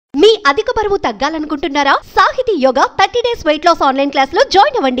అధిక బరువు తగ్గాలనుకుంటున్నారా? సాహితీ yoga 30 days weight loss online class లో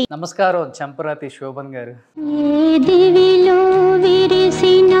జాయిన్ అవ్వండి. నమస్కారం చంపరాతి శోభన్ గారు.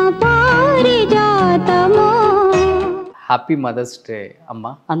 హ్యాపీ మదర్స్ డే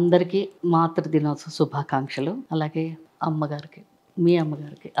అమ్మ. అందరికీ మాతృదినోత్సవ శుభాకాంక్షలు. అలాగే అమ్మగారికి, మీ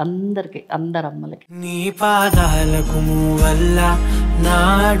అమ్మగారికి, అందరికి, అందరు అమ్మలకి నీ పాదాలకు వల్ల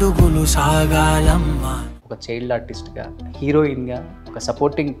నాడుగులు సాగాలమ్మా. ఒక చైల్డ్ ఆర్టిస్ట్గా, హీరోయిన్గా, ఒక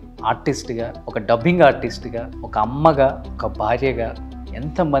సపోర్టింగ్ ఆర్టిస్ట్గా, ఒక డబ్బింగ్ ఆర్టిస్ట్గా, ఒక అమ్మగా, ఒక భార్యగా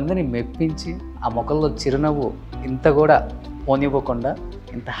ఎంతమందిని మెప్పించి ఆ ముఖంలో చిరునవ్వు ఇంత కూడా పోనివ్వకుండా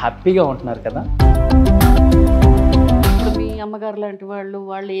ఇంత హ్యాపీగా ఉంటున్నారు కదా. ఇప్పుడు మీ అమ్మగారు లాంటి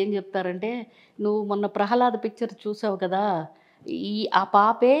వాళ్ళు ఏం చెప్తారంటే, నువ్వు మొన్న ప్రహ్లాద పిక్చర్ చూసావు కదా, ఆ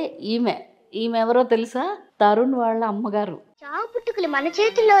పాపే ఈమె ఎవరో తెలుసా? తరుణ్ వాళ్ళ అమ్మగారు. చావు పుట్టుకలు మన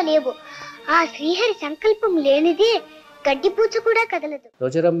చేతుల్లో లేవు, ఆ శ్రీహరి సంకల్పం లేనిది గడ్డిపూచ కూడా కదలదు.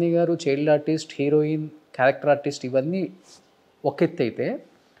 రోజా రమణి గారు child artist, heroine, character artist ఇవన్నీ ఒక ఎత్తు అయితే,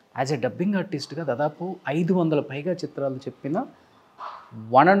 యాజ్ ఎ డబ్బింగ్ ఆర్టిస్ట్గా దాదాపు 500 పైగా చిత్రాలు చెప్పిన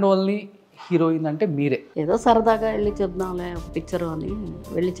వన్ అండ్ ఓన్లీ హీరోయిన్ అంటే మీరే. ఏదో సరదాగా వెళ్ళి చెప్దాంలే పిక్చర్ అని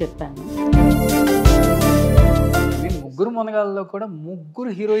వెళ్ళి చెప్పాను. నేను ముగ్గురు మొనగాళ్ళలో కూడా ముగ్గురు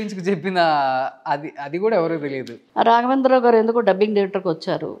హీరోయిన్స్కి చెప్పిన అది కూడా ఎవరో తెలియదు. రాఘవేంద్రరావు గారు ఎందుకో డబ్బింగ్ థియేటర్కి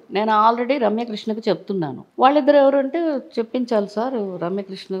వచ్చారు. నేను ఆల్రెడీ రమ్యకృష్ణకి చెప్తున్నాను. వాళ్ళిద్దరు ఎవరు అంటే, చెప్పించాలి సార్,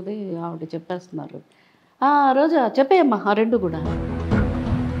 రమ్యకృష్ణది ఆవిడ చెప్పేస్తున్నారు. రోజా చెప్పేయమ్మా, ఆ రెండు కూడా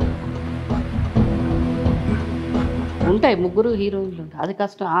ఉంటాయి, ముగ్గురు హీరోయిన్లు ఉంటాయి, అది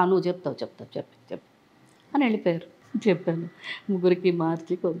కష్టం. నువ్వు చెప్తావు చెప్పి అని వెళ్ళిపోయారు. చెప్పాను, ముగ్గురికి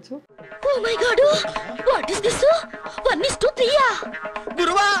మార్చి కొంచెం.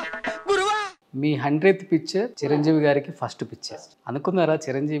 మీ 100th పిక్చర్ చిరంజీవి గారికి ఫస్ట్ పిక్చర్ అనుకున్నారా?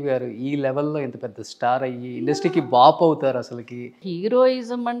 చిరంజీవి గారు ఈ లెవెల్లో ఇంత పెద్ద స్టార్ అయ్యి ఇండస్ట్రీకి బాప్ అవుతారు. అసలుకి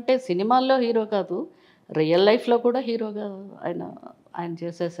హీరోయిజం అంటే సినిమాల్లో హీరో కాదు, రియల్ లైఫ్లో కూడా హీరోగా ఆయన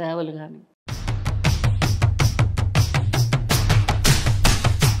చేసే సేవలు కానీ.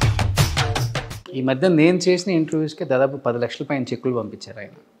 ఈ మధ్య నేను చేసిన ఇంటర్వ్యూస్కి దాదాపు 10 లక్షల పైన చెక్కులు పంపించారు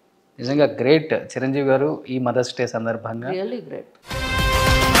ఆయన. నిజంగా గ్రేట్ చిరంజీవి గారు ఈ మదర్స్ డే సందర్భంగా. Really great.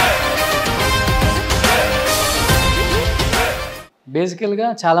 బేసికల్గా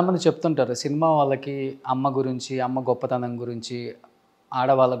చాలామంది చెప్తుంటారు సినిమా వాళ్ళకి అమ్మ గురించి, అమ్మ గొప్పతనం గురించి,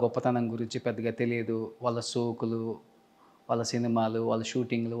 ఆడవాళ్ళ గొప్పతనం గురించి పెద్దగా తెలియదు. వాళ్ళ సోకులు, వాళ్ళ సినిమాలు, వాళ్ళ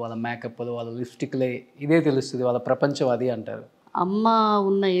షూటింగ్లు, వాళ్ళ మేకప్లు, వాళ్ళ లిప్స్టిక్లే ఇదే తెలుస్తుంది, వాళ్ళ ప్రపంచం అది అంటారు. అమ్మ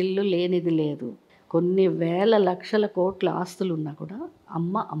ఉన్న ఇల్లు లేనిది లేదు. కొన్ని వేల లక్షల కోట్ల ఆస్తులు ఉన్నా కూడా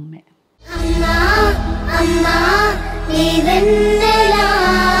అమ్మ అమ్మే.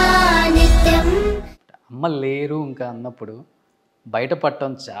 అమ్మ లేరు ఇంకా అన్నప్పుడు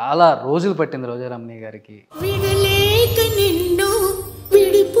బయటపడటం చాలా రోజులు పట్టింది రోజా రమణి గారికి.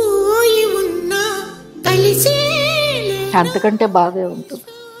 అంతకంటే బాధే ఉంటుంది.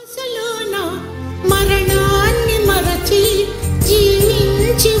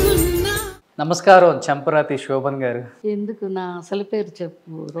 నమస్కారం చంపరాతి శోభన్ గారు. ఎందుకు నా అసలు పేరు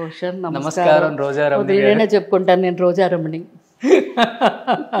చెప్పు? రోషన్. నమస్కారం రోజా రమణి. నేనే చెప్పుకుంటాను, నేను రోజా రమణి.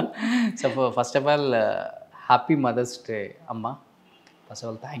 So first of all happy mother's day అమ్మ. First of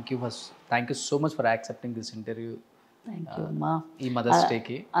all thank you so much for accepting this interview. Thank you అమ్మా. ఈ మదర్స్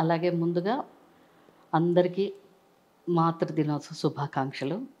డేకి అలాగే ముందుగా అందరికీ మాతృదినోత్సవ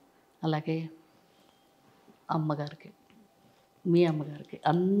శుభాకాంక్షలు. అలాగే అమ్మగారికి, మీ అమ్మగారికి,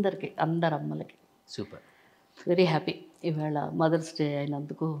 అందరికీ, అందరు అమ్మలకి సూపర్. Very happy. ఇవాళ మదర్స్ డే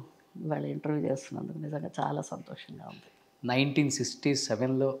అయినందుకు, ఇవాళ ఇంటర్వ్యూ చేస్తున్నందుకు నిజంగా చాలా సంతోషంగా ఉంది.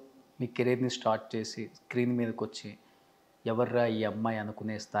 1967లో మీ కెరీర్ని స్టార్ట్ చేసి స్క్రీన్ మీదకి వచ్చి ఎవర్రా ఈ అమ్మాయి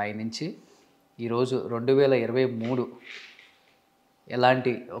అనుకునే స్థాయి నుంచి ఈరోజు 2023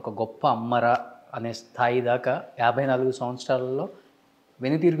 ఎలాంటి ఒక గొప్ప అమ్మరా అనే స్థాయి దాకా 54 సంవత్సరాలలో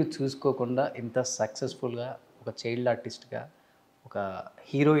వెనుతిరిగి చూసుకోకుండా ఇంత సక్సెస్ఫుల్గా ఒక చైల్డ్ ఆర్టిస్ట్గా, ఒక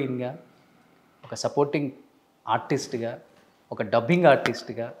హీరోయిన్గా, ఒక సపోర్టింగ్ ఆర్టిస్ట్గా, ఒక డబ్బింగ్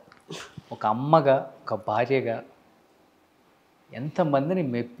ఆర్టిస్ట్గా, ఒక అమ్మగా, ఒక భార్యగా ఎంతమందిని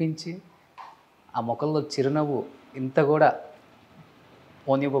మెప్పించి ఆ ముఖంలో చిరునవ్వు ఇంత కూడా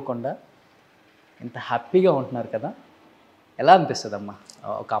పోనివ్వకుండా ఇంత హ్యాపీగా ఉంటున్నారు కదా. ఎలా అనిపిస్తుంది అమ్మ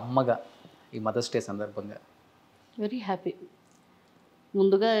ఒక అమ్మగా ఈ మదర్స్ డే సందర్భంగా? Very happy.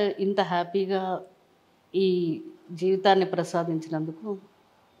 ముందుగా ఇంత హ్యాపీగా ఈ జీవితాన్ని ప్రసాదించినందుకు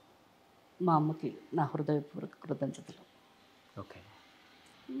మా అమ్మకి నా హృదయపూర్వక కృతజ్ఞతలు. ఓకే.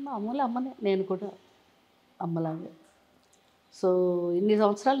 మామూలు అమ్మనే, నేను కూడా అమ్మలాగే. సో ఇన్ని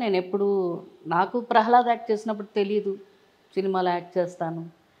సంవత్సరాలు నేను ఎప్పుడు, నాకు ప్రహ్లాద్ యాక్ట్ చేసినప్పుడు తెలియదు సినిమాలో యాక్ట్ చేస్తాను,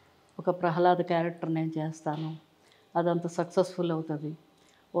 ఒక ప్రహ్లాద్ క్యారెక్టర్ నేను చేస్తాను, అదంత సక్సెస్ఫుల్ అవుతుంది.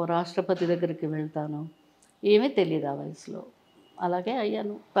 ఓ రాష్ట్రపతి దగ్గరికి వెళ్తాను, ఏమీ తెలియదు ఆ వయసులో. అలాగే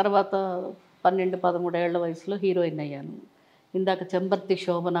అయ్యాను. తర్వాత 12-13 ఏళ్ల వయసులో హీరోయిన్ అయ్యాను. ఇందాక చెంబర్తి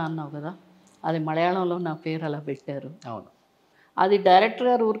శోభన అన్నావు కదా, అది మలయాళంలో నా పేరు అలా పెట్టారు. అవును. అది డైరెక్టర్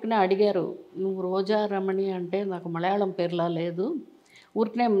గారు ఊరికనే అడిగారు, నువ్వు రోజా రమణి అంటే నాకు మలయాళం పేరులా లేదు,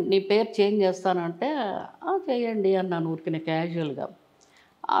 ఊరికనే నీ పేరు చేంజ్ చేస్తానంటే చేయండి అన్నాను ఊరికనే క్యాజువల్గా.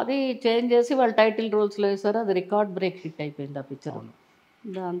 అది చేంజ్ చేసి వాళ్ళు టైటిల్ రోల్స్లో వేశారు. అది రికార్డ్ బ్రేక్ హిట్ అయిపోయింది ఆ పిక్చర్.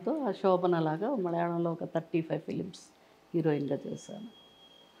 దాంతో ఆ శోభనలాగా మలయాళంలో ఒక 35 ఫిలిమ్స్ హీరోయిన్గా చేశాను.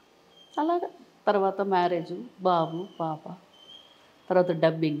 అలాగా తర్వాత మ్యారేజు, బాబు, పాప, తర్వాత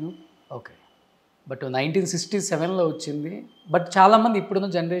డబ్బింగు. ఓకే. బట్ 1967లో వచ్చింది. బట్ చాలామంది ఇప్పుడున్న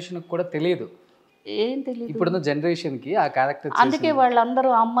జనరేషన్కి కూడా తెలియదు. ఏం తెలియదు ఇప్పుడున్న జనరేషన్కి ఆ క్యారెక్టర్. అందుకే వాళ్ళందరూ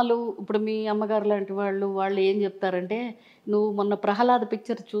అమ్మలు, ఇప్పుడు మీ అమ్మగారు లాంటి వాళ్ళు ఏం చెప్తారంటే, నువ్వు మొన్న ప్రహ్లాద్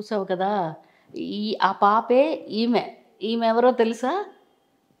పిక్చర్ చూసావు కదా, ఆ పాపే ఈమె ఎవరో తెలుసా,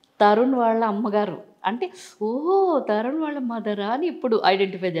 తరుణ్ వాళ్ళ అమ్మగారు అంటే, ఓహో తరుణ్ వాళ్ళ మదరా అని ఇప్పుడు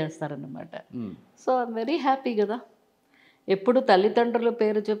ఐడెంటిఫై చేస్తారన్నమాట. సో ఐఎమ్ వెరీ హ్యాపీ కదా. ఎప్పుడు తల్లిదండ్రుల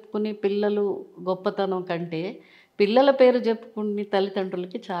పేరు చెప్పుకుని పిల్లలు గొప్పతనం కంటే పిల్లల పేరు చెప్పుకుని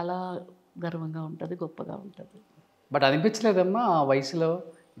తల్లిదండ్రులకి చాలా గర్వంగా ఉంటుంది, గొప్పగా ఉంటుంది. బట్ అనిపించలేదమ్మా ఆ వయసులో,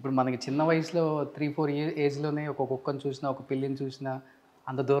 ఇప్పుడు మనకి చిన్న వయసులో 3-4 ఏజ్లోనే ఒక కుక్కను చూసినా, ఒక పిల్లిని చూసినా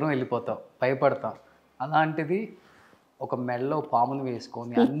అంత దూరం వెళ్ళిపోతాం, భయపడతాం. అలాంటిది ఒక మెడలో పామును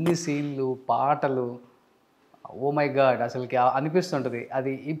వేసుకొని అన్ని సీన్లు, పాటలు, ఓ మై గాడ్ అసలుకి అనిపిస్తుంటుంది.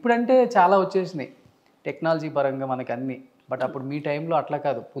 అది ఇప్పుడంటే చాలా వచ్చేసినాయి టెక్నాలజీ పరంగా మనకి అన్నీ. బట్ అప్పుడు మీ టైంలో అట్లా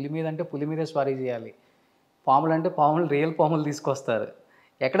కాదు. పులి మీద అంటే పులి మీదే స్వారీ చేయాలి, పాములు అంటే పాములు, రియల్ పాములు తీసుకొస్తారు.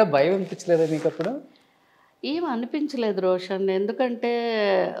 ఎక్కడ భయం అనిపించలేదా మీకు అప్పుడు? ఏం అనిపించలేదు రోషన్, ఎందుకంటే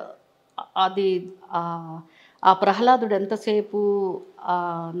అది ఆ ప్రహ్లాదుడు ఎంతసేపు ఆ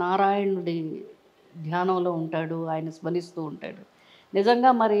నారాయణుడి ధ్యానంలో ఉంటాడు, ఆయన స్మరిస్తూ ఉంటాడు. నిజంగా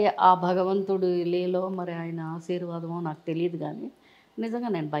మరి ఆ భగవంతుడు లేలో మరి ఆయన ఆశీర్వాదమో నాకు తెలియదు, కానీ నిజంగా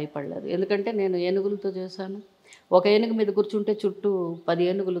నేను భయపడలేదు. ఎందుకంటే నేను ఏనుగులతో చేశాను. ఒక ఏనుగు మీద కూర్చుంటే చుట్టూ 10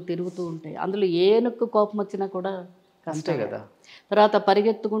 ఏనుగులు తిరుగుతూ ఉంటాయి. అందులో ఏనుగు కోపం వచ్చినా కూడా కష్టం కదా. తర్వాత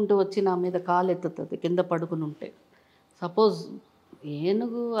పరిగెత్తుకుంటూ వచ్చి నా మీద కాలు ఎత్తుతుంది కింద పడుకుని ఉంటే. సపోజ్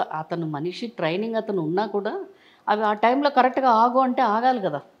ఏనుగు అతను మనిషి ట్రైనింగ్ అతను ఉన్నా కూడా అవి ఆ టైంలో కరెక్ట్గా ఆగు అంటే ఆగాలి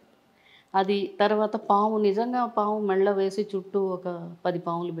కదా. అది తర్వాత పాము, నిజంగా పాము మెళ్ళ వేసి చుట్టూ ఒక 10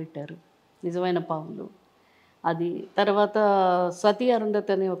 పాములు పెట్టారు, నిజమైన పాములు. అది తర్వాత సతీ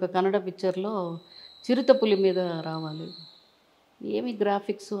అరుంధతి అనే ఒక కన్నడ పిక్చర్లో చిరుతపులి మీద రావాలి, ఏమి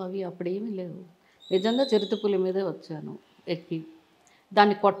గ్రాఫిక్స్ అవి అప్పుడేమీ లేవు, నిజంగా చిరుతపులి మీదే వచ్చాను ఎక్కి.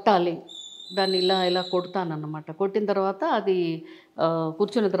 దాన్ని కొట్టాలి, దాన్ని ఇలా కొడతానన్నమాట. కొట్టిన తర్వాత అది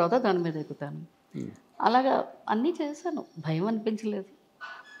కూర్చున్న తర్వాత దాని మీద ఎక్కుతాను. అలాగా అన్నీ చేశాను, భయం అనిపించలేదు.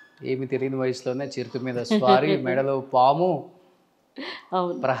 ఏమి తెలియని వయసులోనే చిరుత మీద స్వారీ, మెడలో పాము.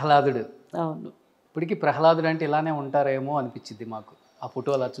 అవును, ప్రహ్లాదుడు. అవును. ఇప్పటికీ ప్రహ్లాదుడు అంటే ఇలానే ఉంటారేమో అనిపించింది మాకు ఆ ఫోటో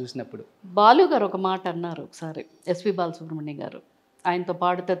అలా చూసినప్పుడు. బాలు గారు ఒక మాట అన్నారు ఒకసారి, ఎస్వి బాలసుబ్రహ్మణ్యం గారు, ఆయనతో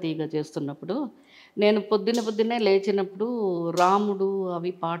పాడుతా తీగ చేస్తున్నప్పుడు, నేను పొద్దున్నే లేచినప్పుడు రాముడు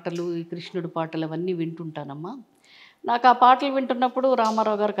అవి పాటలు, ఈ కృష్ణుడు పాటలు అవన్నీ వింటుంటానమ్మా. నాకు ఆ పాటలు వింటున్నప్పుడు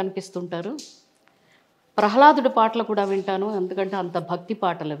రామారావు గారు కనిపిస్తుంటారు. ప్రహ్లాదుడి పాటలు కూడా వింటాను, ఎందుకంటే అంత భక్తి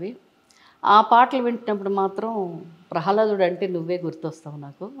పాటలు అవి. ఆ పాటలు వింటున్నప్పుడు మాత్రం ప్రహ్లాదుడు అంటే నువ్వే గుర్తొస్తావు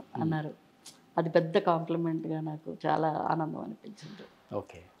నాకు అన్నారు. అది పెద్ద కాంప్లిమెంట్గా నాకు చాలా ఆనందం అనిపించింది.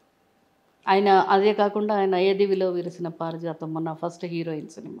 ఓకే. ఆయన అదే కాకుండా ఆయన ఏదివిలో విరిసిన పారిజాతం మొన్న ఫస్ట్ హీరోయిన్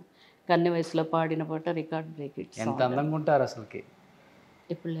సినిమా కన్నె వయసులో పాడిన పాట రికార్డ్ బ్రేక్ హిట్. ఎంత అందంగా ఉంటారు అసలుకి.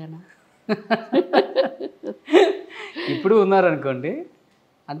 ఇప్పుడు లేనా? ఇప్పుడు ఉన్నారనుకోండి,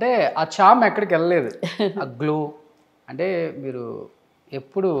 అంటే ఆ చామ్ ఎక్కడికి వెళ్ళలేదు, ఆ గ్లో. అంటే మీరు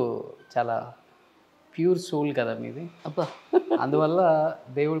ఎప్పుడు చాలా ప్యూర్ సోల్ కదా మీది. అబ్బా, అందువల్ల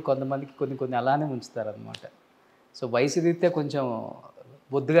దేవుడు కొంతమందికి కొన్ని అలానే ఉంచుతారనమాట. సో వయసు రీత్యా కొంచెం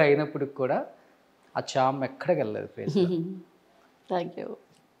బొద్దుగా అయినప్పటికి కూడా ఆ చామ్ ఎక్కడికి వెళ్ళలేదు ఫేస్. Thank you.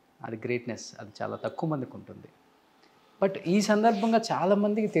 అది గ్రేట్నెస్, అది చాలా తక్కువ మందికి ఉంటుంది. బట్ ఈ సందర్భంగా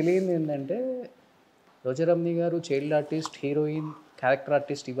చాలామందికి తెలియదు ఏంటంటే, రోజా రమణి గారు child artist, heroine, character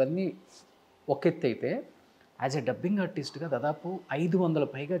artist ఇవన్నీ ఒక ఎత్తు అయితే, యాజ్ ఎ డబ్బింగ్ ఆర్టిస్ట్గా దాదాపు 500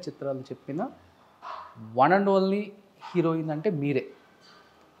 పైగా చిత్రాలు చెప్పిన వన్ అండ్ ఓన్లీ హీరోయిన్ అంటే మీరే.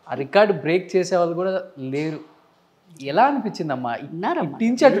 ఆ రికార్డు బ్రేక్ చేసే వాళ్ళు కూడా లేరు. ఎలా అనిపించిందమ్మా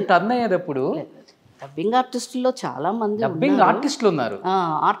ఇట్టించి అటు టర్న్ అయ్యేటప్పుడు? డబ్బింగ్ ఆర్టిస్టుల్లో చాలా మంది డబ్బింగ్ ఆర్టిస్టులు ఉన్నారు,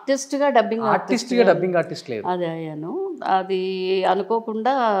 ఆర్టిస్ట్గా డబ్బింగ్ ఆర్టిస్ట్ లేదు. అదే అయ్యాను. అది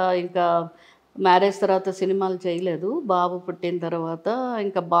అనుకోకుండా ఇంకా మ్యారేజ్ తర్వాత సినిమాలు చేయలేదు. బాబు పుట్టిన తర్వాత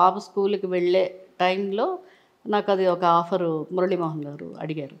ఇంకా బాబు స్కూల్కి వెళ్ళే టైంలో నాకు అది ఒక ఆఫరు మురళీమోహన్ గారు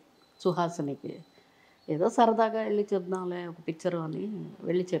అడిగారు సుహాసినికి, ఏదో సరదాగా వెళ్ళి చెప్దాంలే ఒక పిక్చర్ అని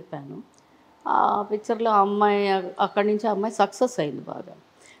వెళ్ళి చెప్పాను. ఆ పిక్చర్లో అమ్మాయి అక్కడి నుంచి అమ్మాయి సక్సెస్ అయింది బాగా.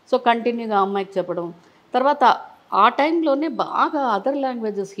 సో కంటిన్యూగా అమ్మాయికి చెప్పడం. తర్వాత ఆ టైంలోనే బాగా అదర్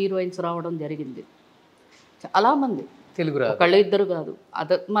లాంగ్వేజెస్ హీరోయిన్స్ రావడం జరిగింది. చాలామంది, తెలుగు రాదు, ఒకళ్ళు ఇద్దరు కాదు,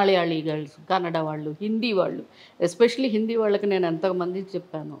 అదర్ మలయాళీ గర్ల్స్, కన్నడ వాళ్ళు, హిందీ వాళ్ళు. ఎస్పెషలీ హిందీ వాళ్ళకి నేను ఎంతమంది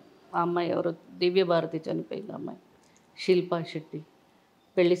చెప్పాను. ఆ అమ్మాయి ఎవరో దివ్య భారతి చనిపోయింది అమ్మాయి, శిల్పా శెట్టి,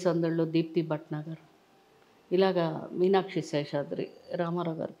 పెళ్లి సందడిలో దీప్తి భట్నాగర్, ఇలాగా మీనాక్షి శేషాద్రి,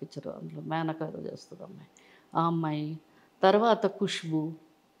 రామారావు గారి పిక్చర్ అందులో మేనకారు చేస్తుంది అమ్మాయి, ఆ అమ్మాయి. తర్వాత ఖుష్బు,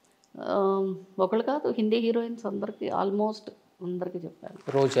 ఒకళ్ళు కాదు హిందీ హీరోయిన్స్ అందరికీ ఆల్మోస్ట్ అందరికీ చెప్పాను.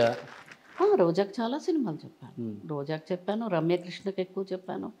 రోజా, రోజాకి చాలా సినిమాలు చెప్పాను. రోజాకి చెప్పాను, రమ్యకృష్ణకి ఎక్కువ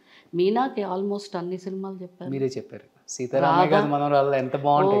చెప్పాను, మీనాకి ఆల్మోస్ట్ అన్ని సినిమాలు చెప్పాను. మీరే చెప్పారు సీతారామయ్య గారి మనవరాలు ఎంత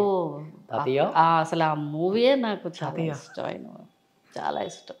బాగుంటాయి. అసలు ఆ మూవీయే నాకు చాలా ఇష్టమైన, చాలా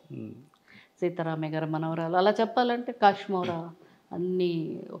ఇష్టం. సీతారామయ్య గారి మనవరాలు అలా చెప్పాలంటే కాశ్మోరా అన్నీ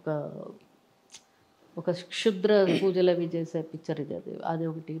ఒక క్షుద్ర పూజలు అవి చేసే పిక్చర్ ఇది. అది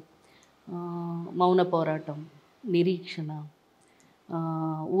ఒకటి. మౌన పోరాటం, నిరీక్షణ,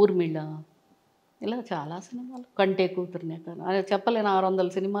 ఊర్మిళ, ఇలా చాలా సినిమాలు. కంటే కూతురునే కానీ అది చెప్పలేను.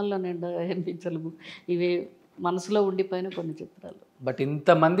 600 సినిమాల్లో నేను పిక్చర్లు ఇవి మనసులో ఉండిపోయిన కొన్ని చిత్రాలు. బట్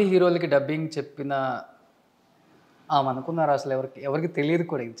ఇంతమంది హీరోలకి డబ్బింగ్ చెప్పిన అనుకున్నారు అసలు ఎవరికి తెలియదు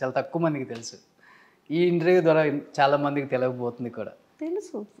కూడా. ఇది చాలా తక్కువ మందికి తెలుసు. ఈ ఇంటర్వ్యూ ద్వారా చాలా మందికి తెలియకపోతుంది కూడా.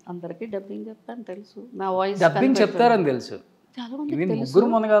 తెలుసు, అందరికీ డబ్బింగ్ చెప్పాను, తెలుసు. నా వాయిస్ డబ్బింగ్ చెప్తారని తెలుసు. చాలా మంది ముగ్గురు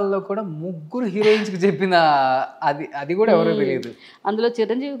మునగాళ్ళలో కూడా 3 హీరోయిన్స్కి చెప్పిన అది కూడా ఎవరో తెలియదు. అందులో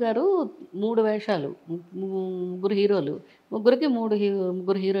చిరంజీవి గారు 3 వేషాలు, 3 హీరోలు, ముగ్గురికి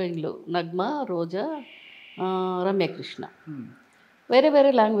 3 హీరోయిన్లు, నగ్మ, రోజా, రమ్యకృష్ణ. వేరే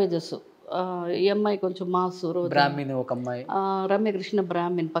వేరే లాంగ్వేజెస్. ఈ అమ్మాయి కొంచెం మాసు, బ్రాహ్మణ్ ఒక అమ్మాయి, రమ్యకృష్ణ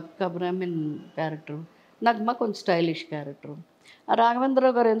బ్రాహ్మణ్, పక్కా బ్రాహ్మణ్ క్యారెక్టర్, నగ్మ కొంచెం స్టైలిష్ క్యారెక్టర్.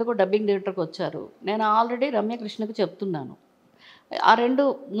 రాఘవేంద్రరావు గారు ఎందుకో డబ్బింగ్ థియేటర్కి వచ్చారు. నేను ఆల్రెడీ రమ్యకృష్ణకి చెప్తున్నాను. ఆ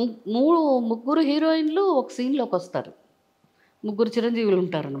ముగ్గురు హీరోయిన్లు ఒక సీన్లోకి వస్తారు, 3 చిరంజీవులు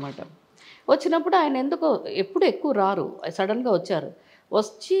ఉంటారనమాట. వచ్చినప్పుడు ఆయన ఎందుకో ఎప్పుడు ఎక్కువ రారు, సడన్గా వచ్చారు.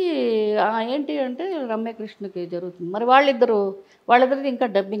 వచ్చి ఏంటి అంటే రమ్యకృష్ణకి జరుగుతుంది. మరి వాళ్ళిద్దరిది ఇంకా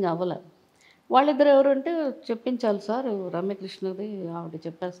డబ్బింగ్ అవ్వలే. వాళ్ళిద్దరు ఎవరు అంటే చెప్పించాలి సార్, రమ్యకృష్ణది ఆవిడ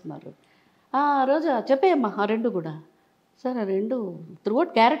చెప్పేస్తున్నారు. రోజా చెప్పేయమ్మా ఆ 2 కూడా. సార్ ఆ 2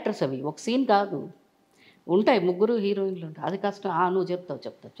 త్రూఅవుట్ క్యారెక్టర్స్, అవి ఒక సీన్ కాదు, ఉంటాయి 3 హీరోయిన్లు ఉంటాయి. అది కష్టం. నువ్వు చెప్తావు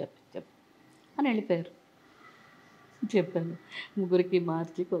చెప్పు అని వెళ్ళిపోయారు. చెప్పాను, 3కి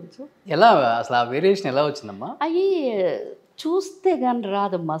మార్చి కొంచెం. ఎలా అసలు ఆ వేరియేషన్ ఎలా వచ్చిందమ్మా? అవి చూస్తే కానీ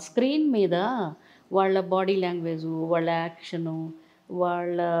రాదమ్మా. స్క్రీన్ మీద వాళ్ళ బాడీ లాంగ్వేజు, వాళ్ళ యాక్షను,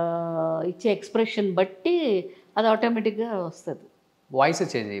 వాళ్ళ ఇచ్చే ఎక్స్ప్రెషన్ బట్టి అది ఆటోమేటిక్గా వస్తుంది. వాయిస్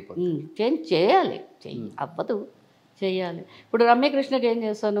చేంజ్ అయిపోతుంది. చేంజ్ చేయాలి, అవ్వదు, చేయాలి. ఇప్పుడు రమ్యకృష్ణకి ఏం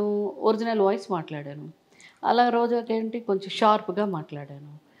చేశాను, ఒరిజినల్ వాయిస్ మాట్లాడాను. అలా రోజాకి ఏంటి కొంచెం షార్ప్గా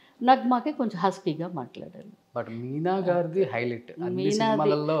మాట్లాడాను, నగ్మాకి కొంచెం హస్కీగా మాట్లాడాను. బట్ మీనా గారిది హైలైట్.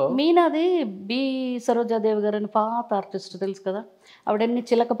 మీనాది బి సరోజాదేవి గారు అని పాత ఆర్టిస్ట్ తెలుసు కదా, ఆవిడన్ని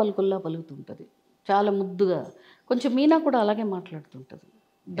చిలక పలుకుల్లా పలుకుతుంటుంది, చాలా ముద్దుగా. కొంచెం మీనా కూడా అలాగే మాట్లాడుతుంటుంది.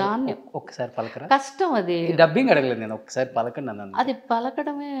 దాన్ని ఒక్కసారి పలకరా, కష్టం. అది డబ్బింగ్ అడగలేదు నేను, ఒక్కసారి పలకండి అన్నాను. అది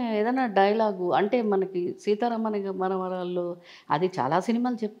పలకడమే. ఏదైనా డైలాగు అంటే మనకి సీతారామని మనవరాల్లో అది చాలా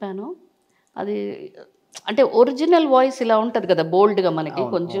సినిమాలు చెప్పాను. అది అంటే ఒరిజినల్ వాయిస్ ఇలా ఉంటుంది కదా, బోల్డ్గా మనకి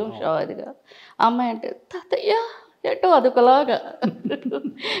కొంచెం షార్గా. అమ్మాయి అంటే తాతయ్య ఎటో అదొకలాగా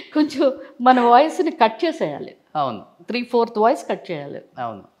కొంచెం మన వాయిస్ని కట్ చేసేయాలి. అవును, 3/4 వాయిస్ కట్ చేయాలి.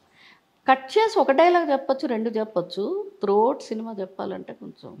 అవును, కట్ చేసి ఒక డైలాగ్ చెప్పొచ్చు, 2 చెప్పొచ్చు. త్రోట్ సినిమా చెప్పాలంటే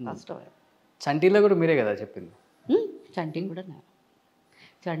కొంచెం కష్టమే. చంటీలో కూడా మీరే కదా చెప్పింది? చంటి కూడా నేను.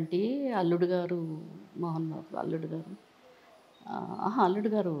 చంటి అల్లుడు గారు, మోహన్ బాబు అల్లుడు గారు, అల్లుడు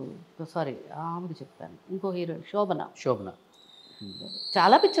గారు సారీ ఆమెకు చెప్పాను. ఇంకో హీరోయిన్ శోభన.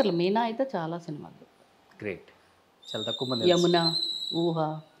 చాలా పిక్చర్లు. మీనా అయితే చాలా సినిమాలు. గ్రేట్. చాలా తక్కువ మంది. యమున, ఊహ,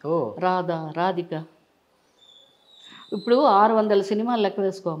 రాధిక. ఇప్పుడు 600 సినిమాలు లెక్క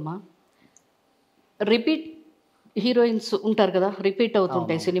వేసుకోమ్మా. రిపీట్ హీరోయిన్స్ ఉంటారు కదా, రిపీట్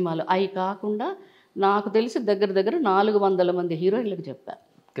అవుతుంటాయి సినిమాలు. అవి కాకుండా నాకు తెలిసి దగ్గర 400 మంది హీరోయిన్లకు చెప్పాను.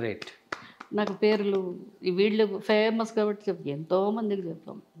 గ్రేట్. నాకు పేర్లు వీళ్ళు ఫేమస్ కాబట్టి ఎంతో మందికి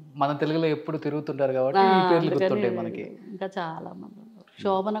చెప్పాం. మన తెలుగులో ఎప్పుడు తిరుగుతుంటారు కాబట్టి మనకి ఇంకా చాలా మంది ఉన్నారు.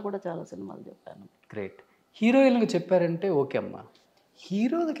 శోభన కూడా చాలా సినిమాలు చెప్పాను. గ్రేట్. హీరోయిన్లకు చెప్పారంటే ఓకే అమ్మా,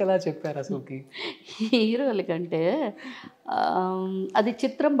 హీరోలకు ఎలా చెప్పారు అసలుకి? హీరోలకంటే అది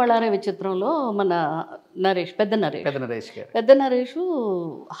చిత్రం బళారే విచిత్రంలో మన నరేష్, పెద్ద Naresh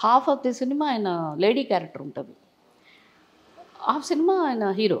half of the cinema ఆయన లేడీ క్యారెక్టర్ ఉంటుంది, హాఫ్ సినిమా ఆయన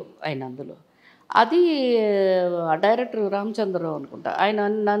హీరో. ఆయన అందులో అది డైరెక్టర్ రామచంద్రరావు అనుకుంటా, ఆయన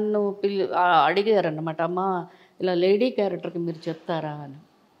నన్ను అడిగారన్నమాట, అమ్మ ఇలా లేడీ క్యారెక్టర్కి మీరు చెప్తారా అని.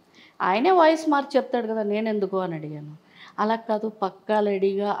 ఆయనే వాయిస్ మార్చి చెప్తాడు కదా, నేను ఎందుకు అని అడిగాను. అలా కాదు, పక్కా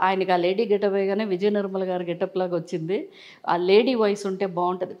లేడీగా, ఆయనకి ఆ లేడీ గెటప్ వేయగానే విజయ నిర్మల గారి గెటప్ లాగా వచ్చింది, ఆ లేడీ వాయిస్ ఉంటే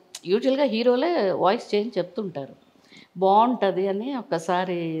బాగుంటుంది. యూజువల్గా హీరోలే వాయిస్ చేంజ్ చెప్తుంటారు, బాగుంటుంది అని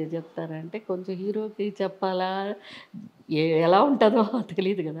ఒక్కసారి చెప్తారంటే కొంచెం హీరోకి చెప్పాలా, ఎలా ఉంటుందో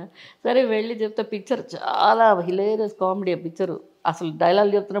తెలియదు కదా. సరే వెళ్ళి చెప్తే పిక్చర్ చాలా హిలేరియస్ కామెడీ పిక్చరు, అసలు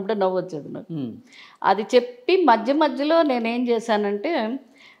డైలాగ్ చెప్తున్నప్పుడే నవ్వు వచ్చేది నాకు. అది చెప్పి మధ్య మధ్యలో నేనేం చేశానంటే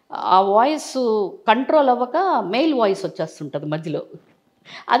ఆ వాయిస్ కంట్రోల్ అవ్వక మెయిల్ వాయిస్ వచ్చేస్తుంటుంది మధ్యలో,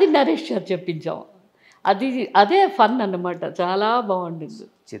 అది నరేష్ గారు చెప్పించాం. అదే ఫన్ అన్నమాట, చాలా బాగుండింది.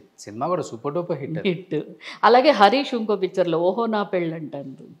 సినిమా కూడా సూపర్ డూపర్ హిట్. అలాగే హరీష్ ఇంకో పిక్చర్లో ఓహో నా పెళ్ళి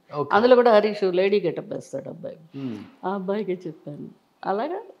అంటాను, అందులో కూడా హరీష్ లేడీ గెటప్ వేస్తాడు అబ్బాయి, ఆ అబ్బాయికి చెప్పాను.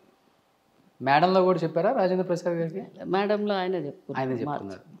 అలాగా మేడంలో కూడా చెప్పారా రాజేంద్ర ప్రసాద్ గారికి? మేడంలో ఆయన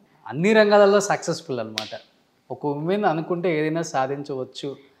చెప్తున్నారు. అన్ని రంగాలలో సక్సెస్ఫుల్ అనమాట. ఒక ఉమెన్ అనుకుంటే ఏదైనా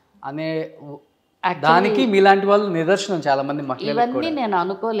సాధించవచ్చు అనే దానికి మీలాంటి వాళ్ళు నిదర్శనం చాలా మంది మహిళలు. ఇవన్నీ నేను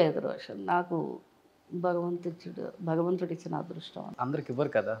అనుకోలేదు రోషన్, నాకు భగవంతుడు ఇచ్చిన అదృష్టం. అందరికి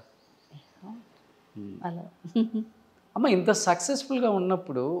ఇవ్వరు కదా అలా. అమ్మ, ఇంత సక్సెస్ఫుల్గా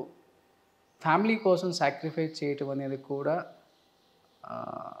ఉన్నప్పుడు ఫ్యామిలీ కోసం సాక్రిఫైస్ చేయటం అనేది కూడా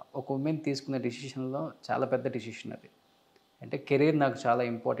ఒక ఉమెన్ తీసుకునే డిసిషన్లో చాలా పెద్ద డిసిషన్ అది. అంటే కెరీర్ నాకు చాలా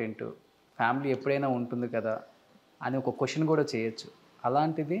ఇంపార్టెంట్, ఫ్యామిలీ ఎప్పుడైనా ఉంటుంది కదా అని ఒక క్వశ్చన్ కూడా చేయొచ్చు.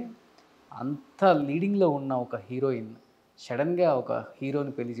 అలాంటిది అంత లీడింగ్లో ఉన్న ఒక హీరోయిన్ సడన్గా ఒక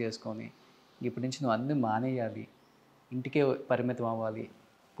హీరోని పెళ్లి చేసుకొని ఇప్పటి నుంచి నువ్వు అన్నీ మానేయాలి, ఇంటికే పరిమితం అవ్వాలి,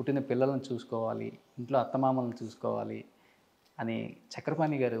 పుట్టిన పిల్లలను చూసుకోవాలి, ఇంట్లో అత్తమామలను చూసుకోవాలి అని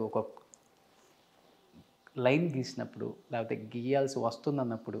చక్రపాణి గారు ఒక లైన్ గీసినప్పుడు, లేకపోతే గీయాల్సి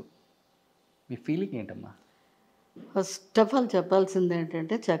వస్తుందన్నప్పుడు మీ ఫీలింగ్ ఏంటమ్మా? ఫస్ట్ ఆఫ్ ఆల్ చెప్పాల్సింది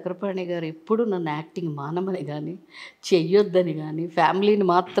ఏంటంటే, చక్రపాణి గారు ఎప్పుడు నన్ను యాక్టింగ్ మానమని కానీ, చెయ్యొద్దని కానీ, ఫ్యామిలీని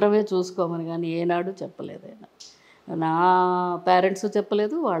మాత్రమే చూసుకోమని కానీ ఏనాడు చెప్పలేదు ఆయన. నా పేరెంట్స్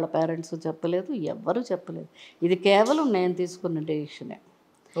చెప్పలేదు, వాళ్ళ పేరెంట్స్ చెప్పలేదు, ఎవ్వరూ చెప్పలేదు. ఇది కేవలం నేను తీసుకున్న డెసిషనే.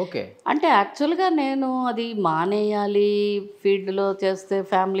 ఓకే. అంటే యాక్చువల్గా నేను అది మానేయాలి, ఫీల్డ్లో చేస్తే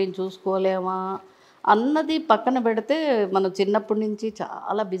ఫ్యామిలీని చూసుకోలేమా అన్నది పక్కన పెడితే, మనం చిన్నప్పటి నుంచి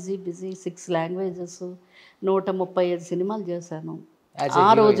చాలా బిజీ 6 లాంగ్వేజెస్, 135 సినిమాలు చేశాను. ఆ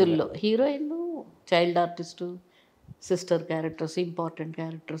రోజుల్లో heroine, child artist, sister characters, important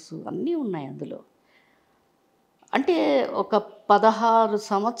characters అన్నీ ఉన్నాయి అందులో. అంటే ఒక 16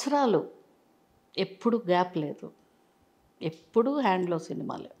 సంవత్సరాలు ఎప్పుడు గ్యాప్ లేదు, ఎప్పుడు హ్యాండ్లో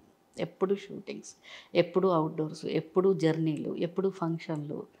సినిమాలు, ఎప్పుడు షూటింగ్స్, ఎప్పుడు అవుట్డోర్స్, ఎప్పుడు జర్నీలు, ఎప్పుడు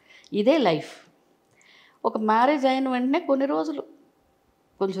ఫంక్షన్లు, ఇదే లైఫ్. ఒక మ్యారేజ్ అయిన వెంటనే కొన్ని రోజులు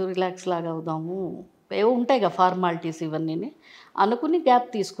కొంచెం రిలాక్స్ లాగా అవుదాము, ఏవో ఉంటాయి కదా ఫార్మాలిటీస్, ఇవన్నీ అనుకుని గ్యాప్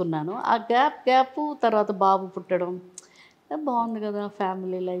తీసుకున్నాను. ఆ గ్యాప్ తర్వాత బాబు పుట్టడం, బాగుంది కదా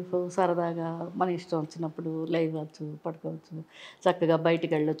ఫ్యామిలీ లైఫ్, సరదాగా మన ఇష్టం వచ్చినప్పుడు లేవచ్చు, పడుకోవచ్చు, చక్కగా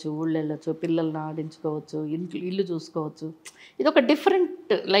బయటికి వెళ్ళొచ్చు, ఊళ్ళు వెళ్ళొచ్చు, పిల్లల్ని ఆడించుకోవచ్చు, ఇల్లు చూసుకోవచ్చు. ఇది ఒక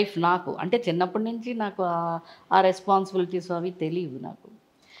డిఫరెంట్ లైఫ్ నాకు. అంటే చిన్నప్పటి నుంచి నాకు ఆ రెస్పాన్సిబిలిటీస్ అవి తెలియవు నాకు.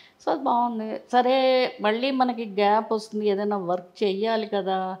 సో అది బాగుంది. సరే మళ్ళీ మనకి గ్యాప్ వస్తుంది, ఏదైనా వర్క్ చెయ్యాలి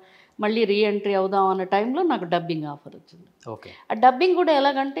కదా, మళ్ళీ రీఎంట్రీ అవుదాం అన్న టైంలో నాకు డబ్బింగ్ ఆఫర్ వచ్చింది. ఓకే. ఆ డబ్బింగ్ కూడా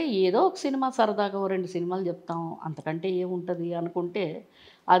ఎలాగంటే, ఏదో ఒక సినిమా సరదాగా 2 సినిమాలు చెప్తాం, అంతకంటే ఏముంటుంది అనుకుంటే,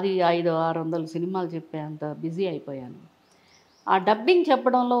 అది 500-600 సినిమాలు చెప్పే అంత బిజీ అయిపోయాను. ఆ డబ్బింగ్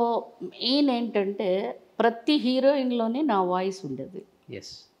చెప్పడంలో మెయిన్ ఏంటంటే, ప్రతి హీరోయిన్లోనే నా వాయిస్ ఉండేది.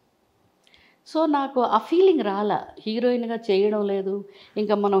 ఎస్. సో నాకు ఆ ఫీలింగ్ రాలా, హీరోయిన్గా చేయడం లేదు,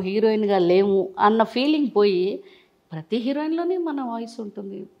 ఇంకా మనం హీరోయిన్గా లేము అన్న ఫీలింగ్ పోయి, ప్రతి హీరోయిన్లోనే మన వాయిస్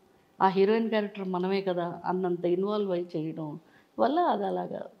ఉంటుంది, ఆ హీరోయిన్ క్యారెక్టర్ మనమే కదా అన్నంత ఇన్వాల్వ్ అయ్యి చేయడం వల్ల అది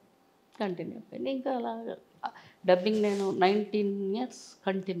అలాగా కంటిన్యూ అయిపోయింది. ఇంకా అలాగా డబ్బింగ్ నేను 19 years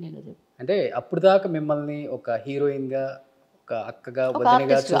కంటిన్యూగా చెప్పాను. అంటే అప్పుడు దాకా మిమ్మల్ని ఒక హీరోయిన్గా, ఒక అక్కగా,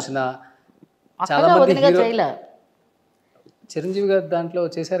 వదినగా చూసిన చాలా మంది చేయలే. చిరంజీవి గారు దాంట్లో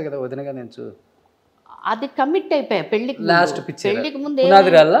చేశారు కదా వదినగా, నేను అది కమిట్ అయిపోయా పెళ్ళికి. లాస్ట్ పిక్చర్, పెళ్ళికి ముందు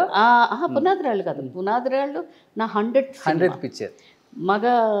పునాదిరాళ్ళు కాదు, పునాదిరాళ్ళు నా 100th picture,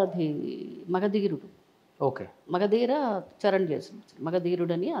 మగధీరుడు. Okay. Magadheera Charan చేసిన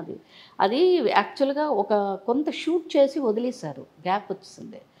మగధీరుడు అని, అది యాక్చువల్గా ఒక కొంత షూట్ చేసి వదిలేశారు, గ్యాప్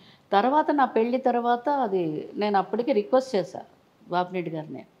వచ్చింది. తర్వాత నా పెళ్ళి తర్వాత అది నేను అప్పటికి రిక్వెస్ట్ చేశాను బాపిరెడ్డి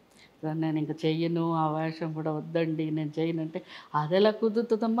గారిని, నేను ఇంకా చెయ్యను, ఆ వేషం కూడా వద్దండి, నేను చేయనంటే, అది ఎలా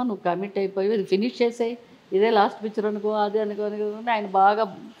కుదురుతుందమ్మా, నువ్వు కమిట్ అయిపోయి ఇది ఫినిష్ చేసేయి, ఇదే లాస్ట్ పిక్చర్ అనుకో, అది అనుకోని ఆయన బాగా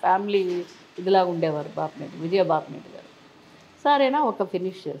ఫ్యామిలీ ఇదిలాగా ఉండేవారు బాపిరెడ్డి, విజయ బాపిరెడ్డి గారు. సరేనా ఒక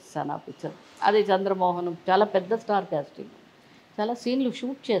ఫినిష్ చేస్తాను ఆ పిక్చర్. అది చంద్రమోహన్ చాలా పెద్ద స్టార్ కాస్టింగ్, చాలా సీన్లు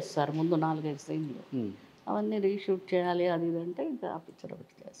షూట్ చేస్తారు ముందు 4-5 సీన్లు, అవన్నీ రీషూట్ చేయాలి అది ఇది అంటే ఇంకా ఆ పిక్చర్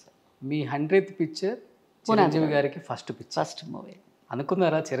ఒకటి చేస్తాను. మీ 100th పిక్చర్ చిరంజీవి గారికి ఫస్ట్ మూవీ.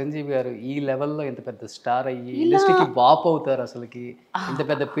 అనుకున్నారా చిరంజీవి గారు ఈ లెవెల్లో ఇంత పెద్ద స్టార్ అయ్యి ఇండస్ట్రీకి బాప్ అవుతారు, అసలుకి ఇంత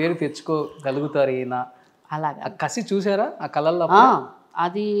పెద్ద పేరు తెచ్చుకోగలుగుతారు ఈయన? అలాగా ఆ కసి చూసారా ఆ కళల్లో?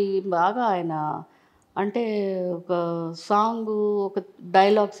 అది బాగా ఆయన అంటే ఒక సాంగ్ ఒక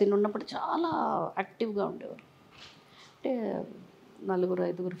డైలాగ్ సీన్ ఉన్నప్పుడు చాలా యాక్టివ్గా ఉండేవారు. అంటే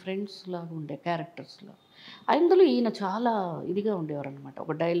 4-5 ఫ్రెండ్స్ లాగా ఉండే క్యారెక్టర్స్లో అందులో ఈయన చాలా ఇదిగా ఉండేవారు అనమాట.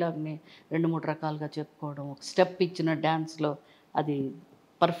 ఒక డైలాగ్ని 2-3 రకాలుగా చెప్పుకోవడం, ఒక స్టెప్ ఇచ్చిన డ్యాన్స్లో అది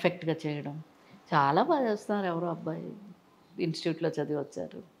పర్ఫెక్ట్గా చేయడం, చాలా బాగా చేస్తున్నారు. ఎవరో అబ్బాయి ఇన్స్టిట్యూట్లో చదివి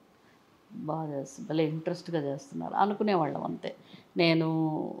వచ్చారు, బాగా చేస్తారు, భలే ఇంట్రెస్ట్గా చేస్తున్నారు అనుకునేవాళ్ళం అంతే. నేను,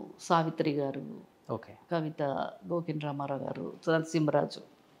 సావిత్రి గారు, ఓకే, కవిత, గోకిన్ రామారావు గారు, నరసింహరాజు,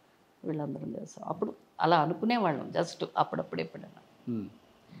 వీళ్ళందరం చేస్తాం అప్పుడు అలా అనుకునేవాళ్ళం జస్ట్ అప్పుడప్పుడు ఎప్పుడైనా.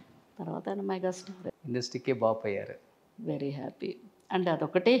 తర్వాత ఆయన మెగాస్టార్, ఇండస్ట్రీకే బాప్ అయ్యారు. Very happy. అండ్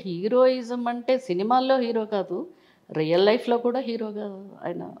అదొకటే హీరోయిజం అంటే సినిమాల్లో హీరో కాదు, రియల్ లైఫ్లో కూడా హీరోగా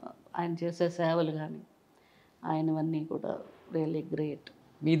ఆయన చేసే సేవలు కానీ ఆయనవన్నీ కూడా రియల్లీ గ్రేట్.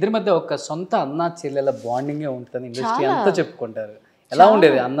 మీ ఇద్దరి మధ్య ఒక సొంత అన్న చెల్లెల బాండింగే ఉంటుంది, ఇండస్ట్రీ అంతా చెప్పుకుంటారు. ఎలా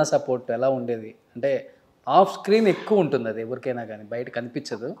ఉండేది అన్న సపోర్ట్, ఎలా ఉండేది? అంటే ఆఫ్ స్క్రీన్ ఎక్కువ ఉంటుంది అది ఎవరికైనా కానీ, బయట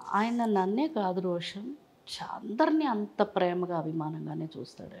కనిపించదు. ఆయన నన్నే కాదు రోషన్, అందరినీ అంత ప్రేమగా అభిమానంగానే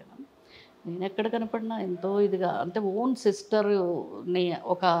చూస్తాడు ఆయన. నేను ఎక్కడ కనపడినా ఎంతో ఇదిగా, అంటే ఓన్ సిస్టర్ని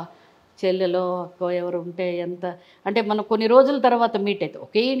ఒక చెల్లెలో అక్కో ఎవరు ఉంటే ఎంత అంటే మనం కొన్ని రోజుల తర్వాత మీట్ అయితే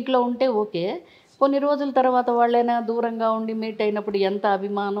ఒకే ఇంట్లో ఉంటే ఓకే, కొన్ని రోజుల తర్వాత వాళ్ళైనా దూరంగా ఉండి మీట్ అయినప్పుడు ఎంత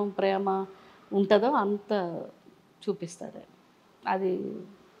అభిమానం ప్రేమ ఉంటుందో అంత చూపిస్తాడు ఆయన. అది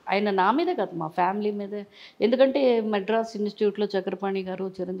ఆయన నా మీదే కాదు మా ఫ్యామిలీ మీదే. ఎందుకంటే మెడ్రాస్ ఇన్స్టిట్యూట్లో చక్రపాణి గారు,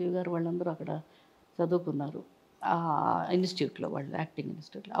 చిరంజీవి గారు వాళ్ళందరూ అక్కడ చదువుకున్నారు ఆ ఇన్స్టిట్యూట్లో, వాళ్ళు యాక్టింగ్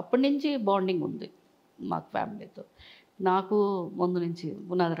ఇన్స్టిట్యూట్లో. అప్పటి నుంచి బాండింగ్ ఉంది మాకు ఫ్యామిలీతో. నాకు ముందు నుంచి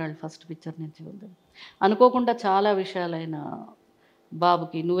పునాదిరాళ్ళు ఫస్ట్ పిక్చర్ నుంచి ఉంది. అనుకోకుండా చాలా విషయాలైన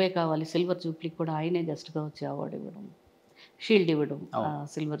బాబుకి నువ్వే కావాలి సిల్వర్ జూబ్లీకి కూడా ఆయనే గెస్ట్గా వచ్చి అవార్డు ఇవ్వడం, షీల్డ్ ఇవ్వడం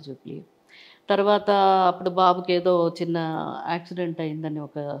సిల్వర్ జూబ్లీ. తర్వాత అప్పుడు బాబుకి ఏదో చిన్న యాక్సిడెంట్ అయిందని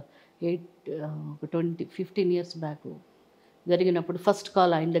ఒక 15 ఇయర్స్ బ్యాక్ జరిగినప్పుడు ఫస్ట్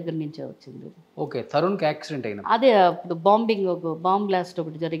కాల్ ఆయన దగ్గర నుంచే వచ్చింది. ఓకే, తరుణ్కి యాక్సిడెంట్ అయిన అదే అప్పుడు బాంబ్ బ్లాస్ట్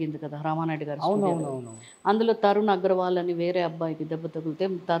ఒకటి జరిగింది కదా రామానాయుడు గారు. అందులో తరుణ్ అగ్రవాల్ అని వేరే అబ్బాయికి దెబ్బ తగిలితే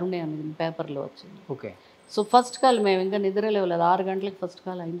తరుణే అని పేపర్లో వచ్చింది. ఓకే, సో ఫస్ట్ కాల్ మేము ఇంకా నిద్ర లేవలేదు, 6 గంటలకు ఫస్ట్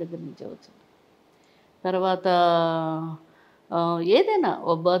కాల్ ఆయన దగ్గర నుంచే వచ్చింది. తర్వాత ఏదైనా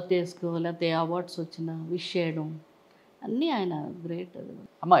ఓ బర్త్డేస్కో లేకపోతే అవార్డ్స్ వచ్చినా విష్ చేయడం అన్నీ ఆయన గ్రేట్. అది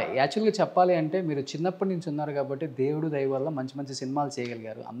అమ్మ యాక్చువల్గా చెప్పాలి అంటే మీరు చిన్నప్పటి నుంచి ఉన్నారు కాబట్టి దేవుడు దయ వల్ల మంచి మంచి సినిమాలు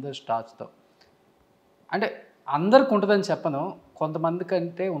చేయగలిగారు అందరు స్టార్స్తో. అంటే అందరికి ఉంటుందని చెప్పను,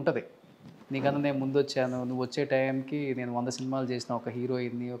 కొంతమందికంటే ఉంటుంది. నీకన్నా నేను ముందు వచ్చాను, నువ్వు వచ్చే టైంకి నేను 100 సినిమాలు చేసిన ఒక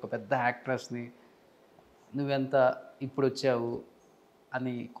హీరోయిన్ని, ఒక పెద్ద యాక్ట్రెస్ని, నువ్వెంత ఇప్పుడు వచ్చావు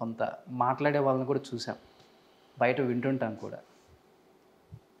అని కొంత మాట్లాడే వాళ్ళని కూడా చూసాం, బయట వింటుంటాం కూడా.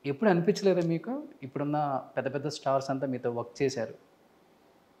 ఎప్పుడు అనిపించలేదా మీకు ఇప్పుడున్న పెద్ద పెద్ద స్టార్స్ అంతా మీతో వర్క్ చేశారు,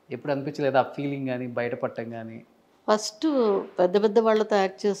 ఎప్పుడు అనిపించలేదా ఆ ఫీలింగ్ కానీ బయటపడటం కానీ? ఫస్ట్ పెద్ద పెద్ద వాళ్ళతో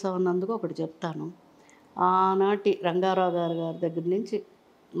యాక్ట్ చేసామన్నందుకు ఒకటి చెప్తాను. ఆనాటి రంగారావు గారి దగ్గర నుంచి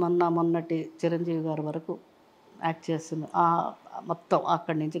మొన్నటి చిరంజీవి గారి వరకు యాక్ట్ చేస్తుంది మొత్తం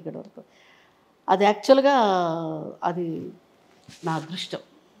అక్కడి నుంచి ఇక్కడి వరకు. అది యాక్చువల్గా అది నా అదృష్టం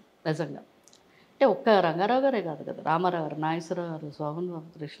నిజంగా. అంటే ఒక్క రంగారావు గారే కాదు కదా, రామారావు గారు, నాగేశ్వరరావు గారు, శోభన్ బాబు,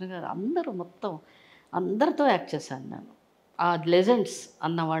 కృష్ణ గారు, అందరూ మొత్తం అందరితో యాక్ట్ చేశాను నేను. ఆ లెజెండ్స్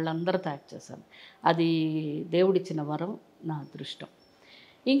అన్న వాళ్ళందరితో యాక్ట్ చేశాను. అది దేవుడిచ్చిన వరం, నా అదృష్టం.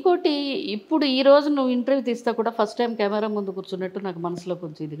 ఇంకోటి ఇప్పుడు ఈరోజు నువ్వు ఇంటర్వ్యూ తీస్తా కూడా ఫస్ట్ టైం కెమెరా ముందు కూర్చున్నట్టు నాకు మనసులో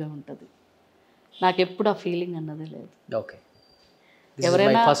కొంచెం ఇదిగా ఉంటుంది. నాకు ఎప్పుడు ఆ ఫీలింగ్ అన్నదే లేదు. ఓకే,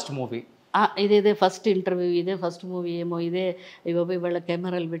 ఎవరైనా ఫస్ట్ మూవీ ఇదే ఫస్ట్ ఇంటర్వ్యూ, ఇదే ఫస్ట్ మూవీ ఏమో, ఇదే ఇవ్వబోయి వాళ్ళ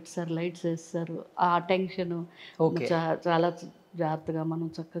కెమెరాలు పెట్టారు, లైట్స్ వేస్తారు, ఆ టెన్షను, చాలా జాగ్రత్తగా మనం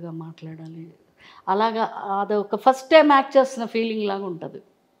చక్కగా మాట్లాడాలి, అలాగా అదొక ఫస్ట్ టైం యాక్ట్ చేస్తున్న ఫీలింగ్ లాగా ఉంటుంది.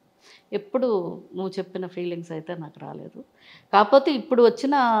 ఎప్పుడు నువ్వు చెప్పిన ఫీలింగ్స్ అయితే నాకు రాలేదు. కాకపోతే ఇప్పుడు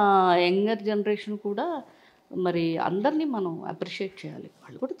వచ్చిన యంగర్ జనరేషన్ కూడా మరి అందరినీ మనం అప్రిషియేట్ చేయాలి.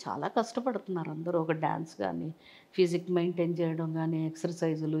 వాళ్ళు కూడా చాలా కష్టపడుతున్నారు అందరూ. ఒక డ్యాన్స్ కానీ, ఫిజిక్ మెయింటైన్ చేయడం కానీ,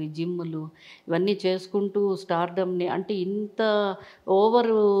 ఎక్సర్సైజులు, ఈ జిమ్ములు ఇవన్నీ చేసుకుంటూ స్టార్డమ్ని, అంటే ఇంత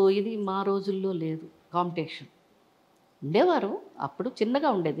ఓవర్ ఇది మా రోజుల్లో లేదు. కాంపిటీషన్, ఉండేవారు. అప్పుడు చిన్నగా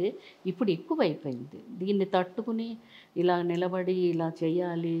ఉండేది, ఇప్పుడు ఎక్కువైపోయింది. దీన్ని తట్టుకుని ఇలా నిలబడి ఇలా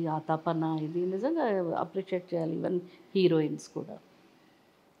చేయాలి, ఆ తపన ఇది నిజంగా అప్రిషియేట్ చేయాలి. ఈవెన్ హీరోయిన్స్ కూడా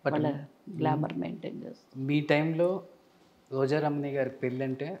వాళ్ళ గ్లామర్ మెయింటైన్ చేస్తారు. మీ టైంలో రోజా రమణి గారి పెళ్ళి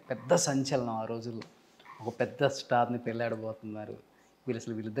అంటే పెద్ద సంచలనం ఆ రోజుల్లో. ఒక పెద్ద స్టార్ని పెళ్ళాడబోతున్నారు,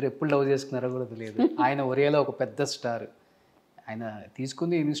 వీళ్ళిద్దరు ఎప్పుడు లవ్ చేసుకున్నారో కూడా తెలియదు. ఆయన ఒరియాలో ఒక పెద్ద స్టార్, ఆయన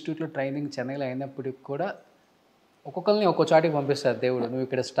తీసుకుంది ఇన్స్టిట్యూట్లో ట్రైనింగ్ చెన్నైలో అయినప్పటికి కూడా ఒక్కొక్కరిని ఒక్కో చాటికి పంపిస్తారు దేవుడు. నువ్వు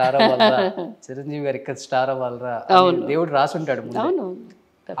ఇక్కడ స్టార్ అవ్వాలరా, చిరంజీవి గారు ఇక్కడ స్టార్ అవ్వాలరా, దేవుడు రాసుంటాడు ముందు.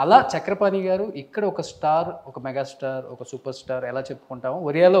 అలా చక్రపాణి గారు ఇక్కడ ఒక స్టార్, ఒక మెగాస్టార్, ఒక సూపర్ స్టార్ ఎలా చెప్పుకుంటామో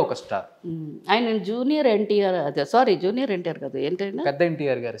ఒరియాలో ఒక స్టార్. ఆయన జూనియర్ ఎన్టీఆర్, అదే సారీ జూనియర్ ఎన్టీఆర్ కాదు, ఏంటంటే పెద్ద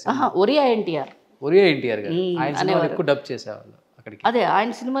ఎన్టీఆర్ గారు, ఒరియా ఎన్టీఆర్, ఒరియా ఎన్టీఆర్ గారు ఆయన సినిమాలు ఎక్కువ డబ్ చేసేవాళ్ళు అక్కడికి. అదే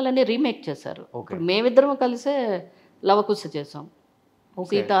ఆయన సినిమాలన్నీ రీమేక్ చేశారు. ఇప్పుడు మేమిద్దరం కలిసే లవకుశ చేసాం,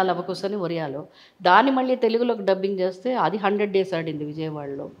 సీతా లవకుశ అని ఒరియాలో. దాన్ని మళ్ళీ తెలుగులోకి డబ్బింగ్ చేస్తే అది 100 days ఆడింది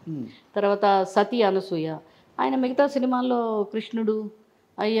విజయవాడలో. తర్వాత సతీ అనసూయ, ఆయన మిగతా సినిమాల్లో కృష్ణుడు,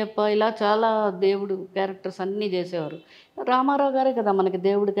 అయ్యప్ప ఇలా చాలా దేవుడు క్యారెక్టర్స్ అన్నీ చేసేవారు. రామారావు గారే కదా మనకి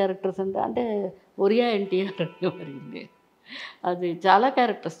దేవుడు క్యారెక్టర్స్ అంటే ఒరియా ఎన్టీఆర్ అనేవారింది. అది చాలా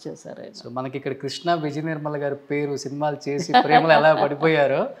క్యారెక్టర్స్ చేశారు. సో మనకి ఇక్కడ కృష్ణ విజయ నిర్మల గారి పేరు సినిమాలు చేసి ప్రేమలో ఎలా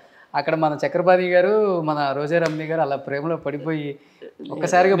పడిపోయారో, అక్కడ మన చక్రపాణి గారు, మన రోజా రమణి గారు అలా ప్రేమలో పడిపోయి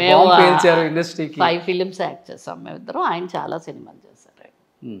ఒక్కసారిగా బాంబు పేల్చారు ఇండస్ట్రీకి. 5 films యాక్ట్ చేస్తాం మేమిద్దరం. ఆయన చాలా సినిమాలు చేశారు.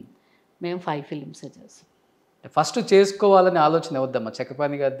 మేము 5 films చేస్తాం. ఫస్ట్ చేసుకోవాలని ఆలోచన వద్దమ్మా,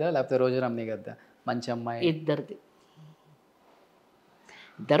 చక్రపాణి గద్దా లేకపోతే రోజా రమణి గద్దా? మంచి అమ్మాయి ఇద్దరిది,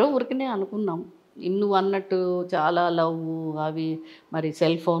 ఇద్దరు ఊరికనే అనుకున్నాం. నువ్వు అన్నట్టు చాలా లవ్ అవి మరి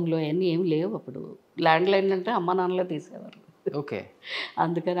సెల్ ఫోన్లో అవన్నీ ఏమి లేవు అప్పుడు. ల్యాండ్లైన్ అంటే అమ్మ నాన్నలే తీసేవారు. ఓకే,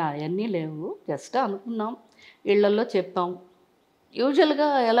 అందుకని అవన్నీ లేవు. జస్ట్ అనుకున్నాం, ఇళ్లలో చెప్పాం. యూజువల్గా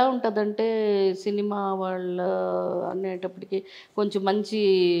ఎలా ఉంటుందంటే సినిమా వాళ్ళ అనేటప్పటికి కొంచెం మంచి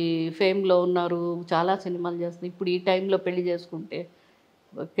ఫేమ్లో ఉన్నారు, చాలా సినిమాలు చేస్తున్నారు. ఇప్పుడు ఈ టైంలో పెళ్లి చేసుకుంటే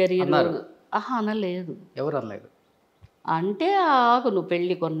కెరీర్ అనలేదు. ఎవరు అనలేదు అంటే ఆగు నువ్వు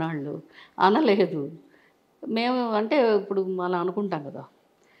పెళ్ళి కొన్నాళ్ళు అనలేదు. మేము అంటే ఇప్పుడు మనం అనుకుంటాం కదా,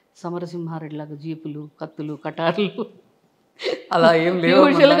 సమరసింహారెడ్డిలాగా జీపులు, కత్తులు, కటార్లు అలా ఏం లేవు,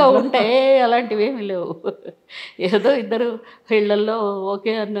 యూజువల్గా ఉంటాయి. అలాంటివి ఏమి లేవు. ఏదో ఇద్దరు ఇళ్లల్లో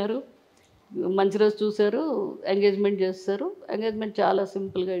ఓకే అన్నారు, మంచి రోజు చూశారు, ఎంగేజ్మెంట్ చేస్తారు. ఎంగేజ్మెంట్ చాలా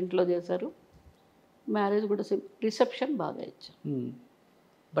సింపుల్గా ఇంట్లో చేశారు. మ్యారేజ్ కూడా రిసెప్షన్ బాగా ఇచ్చారు.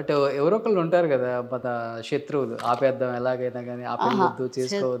 బట్ ఎవరో ఒకళ్ళు ఉంటారు కదా మన శత్రువులు, ఆపేద్దాం ఎలాగైనా కానీ, ఆపేయద్దు,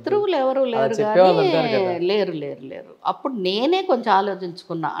 చేసుకోవద్దు. శత్రువులు ఎవరు లేరు కానీ లేరు లేరు లేరు. అప్పుడు నేనే కొంచెం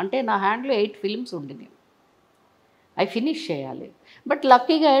ఆలోచించుకున్నా. అంటే నా హ్యాండ్లో 8 films ఉండినాయి, అవి ఫినిష్ చేయాలి. బట్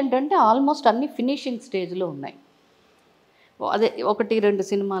లక్కీగా ఏంటంటే ఆల్మోస్ట్ అన్ని ఫినిషింగ్ స్టేజ్లో ఉన్నాయి. అదే 1-2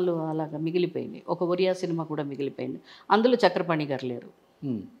 సినిమాలు అలాగా మిగిలిపోయినాయి. ఒక ఒరియా సినిమా కూడా మిగిలిపోయింది, అందులో చక్రపాణి గారు లేరు.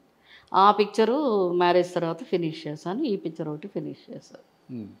 ఆ పిక్చరు మ్యారేజ్ తర్వాత ఫినిష్ చేశాను. ఈ పిక్చర్ ఒకటి ఫినిష్ చేశాను,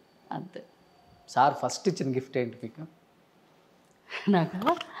 అంతే. సార్ ఫస్ట్ ఇచ్చిన గిఫ్ట్ ఏంటి మీకు? నాకు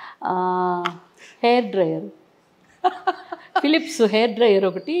hair dryer, Philips hair dryer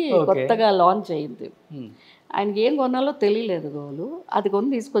ఒకటి కొత్తగా లాంచ్ అయ్యింది. ఆయనకి ఏం కొనాలో తెలియలేదు గోలు, అది కొని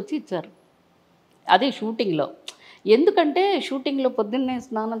తీసుకొచ్చి ఇచ్చారు. అది షూటింగ్లో. ఎందుకంటే షూటింగ్లో పొద్దున్నే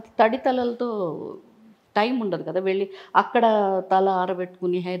స్నానం, తడి తలలతో టైం ఉండదు కదా, వెళ్ళి అక్కడ తల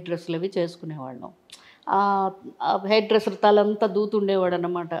ఆరబెట్టుకుని హెయిర్ డ్రెస్సులు అవి చేసుకునేవాళ్ళం. హెయిర్ డ్రెస్సర్ తలంతా దూతుండేవాడు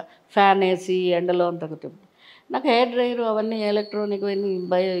అన్నమాట, ఫ్యాన్ వేసి ఎండలో అంతా. నాకు హెయిర్ డ్రైయర్ అవన్నీ ఎలక్ట్రానిక్ అవన్నీ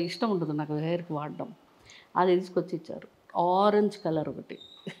ఇష్టం ఉండదు నాకు హెయిర్కి వాడడం. అది తీసుకొచ్చి ఇచ్చారు, ఆరెంజ్ కలర్ ఒకటి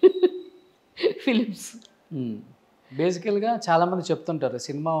ఫిలిప్స్. బేసికల్గా చాలామంది చెప్తుంటారు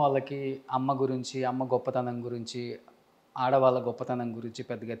సినిమా వాళ్ళకి అమ్మ గురించి, అమ్మ గొప్పతనం గురించి, ఆడవాళ్ళ గొప్పతనం గురించి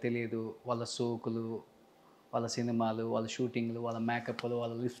పెద్దగా తెలియదు. వాళ్ళ సోకులు, వాళ్ళ సినిమాలు, వాళ్ళ షూటింగ్లు, వాళ్ళ మేకప్లు,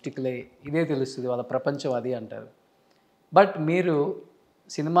 వాళ్ళ లిప్స్టిక్లే ఇదే తెలుస్తుంది, వాళ్ళ ప్రపంచం అది అంటారు. బట్ మీరు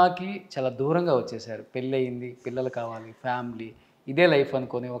సినిమాకి చాలా దూరంగా వచ్చేసారు. పెళ్ళి అయింది, పిల్లలు కావాలి, ఫ్యామిలీ, ఇదే లైఫ్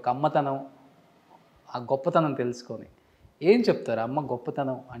అనుకొని ఒక అమ్మతనం, ఆ గొప్పతనం తెలుసుకొని ఏం చెప్తారు? అమ్మ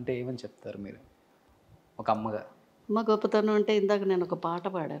గొప్పతనం అంటే ఏమని చెప్తారు మీరు ఒక అమ్మగా? అమ్మ గొప్పతనం అంటే ఇందాక నేను ఒక పాట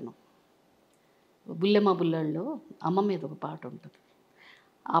పాడాను, బుల్లెమ్మ బుల్లల్లో అమ్మ మీద ఒక పాట ఉంటుంది.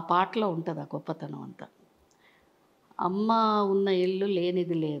 ఆ పాటలో ఉంటుంది ఆ గొప్పతనం అంతా. అమ్మ ఉన్న ఇల్లు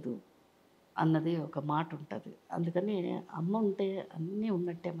లేనిది లేదు అన్నది ఒక మాట ఉంటుంది. అందుకని అమ్మ ఉంటే అన్నీ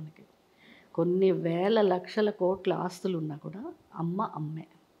ఉన్నట్టే. మనకి కొన్ని వేల లక్షల కోట్ల ఆస్తులు ఉన్నా కూడా అమ్మ అమ్మే,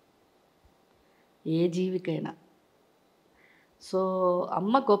 ఏ జీవికైనా. సో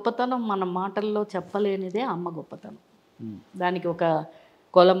అమ్మ గొప్పతనం మన మాటల్లో చెప్పలేనిదే అమ్మ గొప్పతనం. దానికి ఒక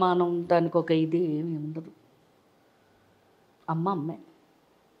కొలమానం, దానికి ఒక ఇది ఏమీ ఉండదు. అమ్మ అమ్మే.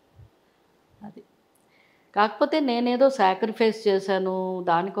 అది కాకపోతే నేనేదో సాక్రిఫైస్ చేశాను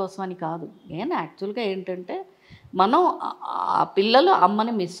దానికోసం అని కాదు. నేను యాక్చువల్గా ఏంటంటే మనం ఆ పిల్లలు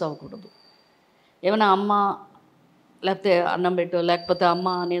అమ్మని మిస్ అవ్వకూడదు. ఏమైనా అమ్మ లేకపోతే అన్నం పెట్టు, లేకపోతే అమ్మ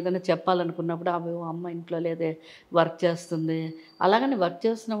అని ఏదైనా చెప్పాలనుకున్నప్పుడు అవి అమ్మ ఇంట్లో లేదే వర్క్ చేస్తుంది, అలాగని వర్క్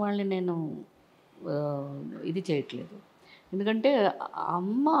చేసిన వాళ్ళని నేను ఇది చేయట్లేదు. ఎందుకంటే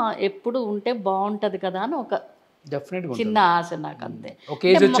అమ్మ ఎప్పుడు ఉంటే బాగుంటుంది కదా అని ఒక డెఫినెట్గా చిన్న ఆశ నాకు, అంతే. ఒక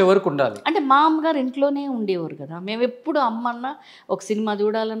ఏజ్ వచ్చే వరకు ఉండాలి. అంటే మా అమ్మగారు ఇంట్లోనే ఉండేవారు కదా, మేము ఎప్పుడు అమ్మ అన్నా ఒక సినిమా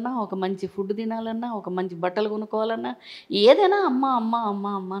చూడాలన్నా, ఒక మంచి ఫుడ్ తినాలన్నా, ఒక మంచి బట్టలు కొనుక్కోవాలన్నా ఏదైనా అమ్మ అమ్మ అమ్మ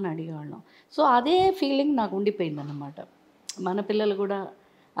అమ్మ అని అడిగేవాళ్ళం. సో అదే ఫీలింగ్ నాకు ఉండిపోయింది అన్నమాట. మన పిల్లలు కూడా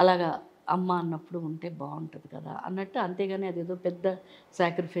అలాగా అమ్మ అన్నప్పుడు ఉంటే బాగుంటుంది కదా అన్నట్టు. అంతేగాని అదేదో పెద్ద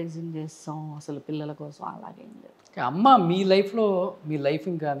సాక్రిఫైసింగ్ చేస్తాం అసలు పిల్లల కోసం అలాగేం లేదు. అమ్మ మీ లైఫ్లో మీ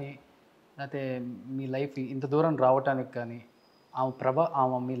లైఫ్ని కానీ లేకపోతే మీ లైఫ్ ఇంత దూరం రావటానికి కానీ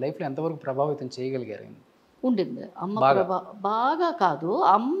ఆమె మీ లైఫ్లో ఎంతవరకు ప్రభావితం చేయగలిగారు? ఉండింది అమ్మ బాగా కాదు.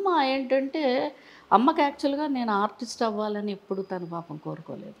 అమ్మ ఏంటంటే అమ్మకి యాక్చువల్గా నేను ఆర్టిస్ట్ అవ్వాలని ఎప్పుడు తను పాపం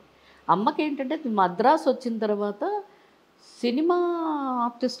కోరుకోలేదు. అమ్మకి ఏంటంటే మద్రాసు వచ్చిన తర్వాత సినిమా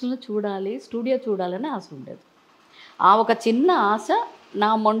ఆర్టిస్టులను చూడాలి, స్టూడియో చూడాలని ఆశ ఉండేది. ఆ ఒక చిన్న ఆశ, నా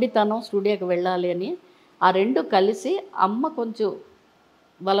మొండితనం స్టూడియోకి వెళ్ళాలి అని, ఆ రెండు కలిసి అమ్మ కొంచెం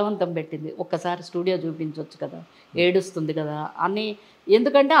బలవంతం పెట్టింది. ఒక్కసారి స్టూడియో చూపించవచ్చు కదా, ఏడుస్తుంది కదా అని.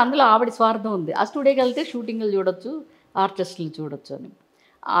 ఎందుకంటే అందులో ఆవిడ స్వార్థం ఉంది. ఆ స్టూడియోకి వెళ్తే షూటింగ్లు చూడొచ్చు, ఆర్టిస్టులు చూడొచ్చు అని.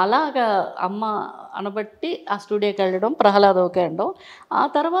 అలాగా అమ్మ అనబట్టి ఆ స్టూడియోకి వెళ్ళడం, ప్రహ్లాదోకి వెళ్ళడం. ఆ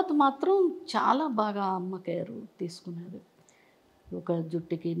తర్వాత మాత్రం చాలా బాగా అమ్మ కేర్ తీసుకునేది. ఒక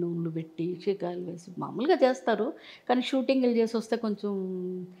జుట్టుకి నూనెలు పెట్టి షికాయలు వేసి మామూలుగా చేస్తారు, కానీ షూటింగ్లు చేసి వస్తే కొంచెం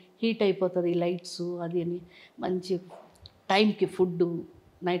హీట్ అయిపోతుంది లైట్స్ అది అని. మంచి టైంకి ఫుడ్డు,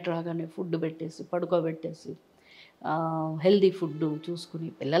 నైట్ రాగానే ఫుడ్ పెట్టేసి పడుకోబెట్టేసి హెల్దీ ఫుడ్డు చూసుకుని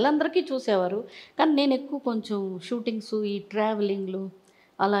పిల్లలందరికీ చూసేవారు. కానీ నేను ఎక్కువ కొంచెం షూటింగ్స్, ఈ ట్రావెలింగ్లు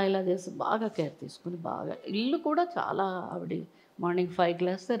అలా ఇలా చేసి బాగా కేర్ తీసుకుని బాగా. ఇల్లు కూడా చాలా ఆవిడ మార్నింగ్ 5కి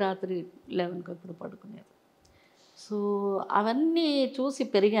లేస్తే రాత్రి 11కి అప్పుడు పడుకునేది. సో అవన్నీ చూసి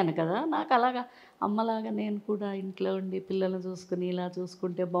పెరిగాను కదా, నాకు అలాగా అమ్మలాగా నేను కూడా ఇంట్లో ఉండి పిల్లల్ని చూసుకుని ఇలా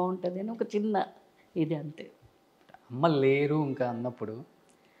చూసుకుంటే బాగుంటుంది అని ఒక చిన్న ఇది, అంతే. అమ్మ లేరు ఇంకా అన్నప్పుడు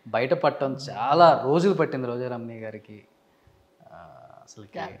బయటపడటం చాలా రోజులు పట్టింది రోజా రమణి గారికి. అసలు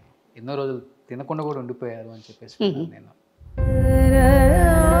ఎన్నో రోజులు తినకుండా కూడా ఉండిపోయారు అని చెప్పేసి నేను.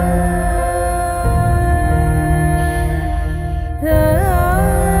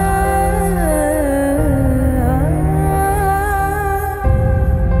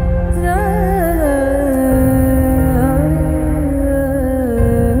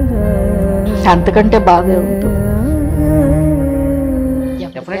 అంతకంటే బాగా ఉంటుంది.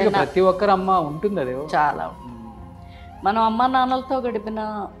 డెఫినెట్గా ప్రతి ఒక్కరు అమ్మ ఉంటుంది, అదే చాలా. మనం అమ్మ నాన్నలతో గడిపిన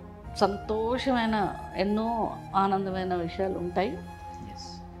సంతోషమైన ఎన్నో ఆనందమైన విషయాలు ఉంటాయి,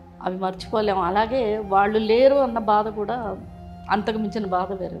 అవి మర్చిపోలేము. అలాగే వాళ్ళు లేరు అన్న బాధ కూడా అంతకు మించిన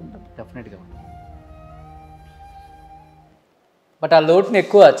బాధ వేరే ఉండదు. డెఫినెట్గా. బట్ ఆ లోటుని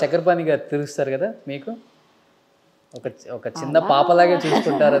ఎక్కువ చక్రపాణి గారు తీరుస్తారు కదా మీకు. ఒక చిన్న పాపలాగే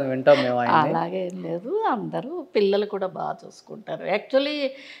చూసుకుంటారని వింటాం మేము. అలాగే ఏం లేదు, అందరూ పిల్లలు కూడా బాగా చూసుకుంటారు.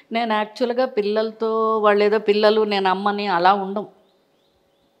 నేను యాక్చువల్గా పిల్లలతో వాళ్ళు ఏదో పిల్లలు నేను అమ్మని అలా ఉండం,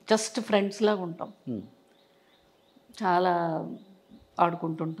 జస్ట్ ఫ్రెండ్స్లాగా ఉంటాం. చాలా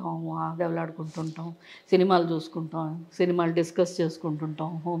ఆడుకుంటుంటాం, ఆడుకుంటుంటాం, సినిమాలు చూసుకుంటాం, సినిమాలు డిస్కస్ చేసుకుంటుంటాం,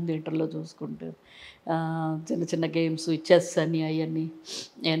 హోమ్ థియేటర్లో చూసుకుంటూ చిన్న చిన్న గేమ్స్, చెస్ అని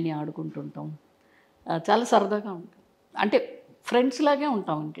అవన్నీ ఆడుకుంటుంటాం. చాలా సరదాగా ఉంటాం, అంటే ఫ్రెండ్స్ లాగే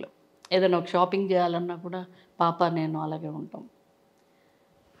ఉంటాం. ఇంట్లో ఏదైనా ఒక షాపింగ్ చేయాలన్నా కూడా పాప నేను అలాగే ఉంటాం.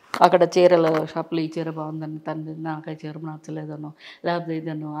 అక్కడ చీరల షాప్లో ఈ చీర బాగుందని తను, నాకు ఆ చీర నచ్చలేదనో లేకపోతే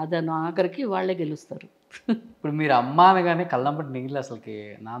ఇదనో అదనో, ఆఖరికి వాళ్ళే గెలుస్తారు. ఇప్పుడు మీరు అమ్మ అనగానే కళ్ళంపటి నీళ్ళు అసలుకి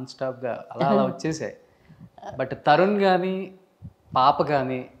నాన్ స్టాప్గా అలా అలా వచ్చేసాయి. బట్ తరుణ్ కానీ పాప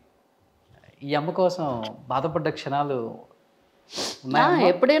కానీ ఈ అమ్మ కోసం బాధపడ్డ క్షణాలు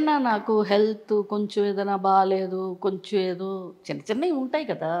ఎప్పుడైనా నాకు హెల్త్ కొంచెం ఏదైనా బాగాలేదు, కొంచెం ఏదో చిన్నవి ఉంటాయి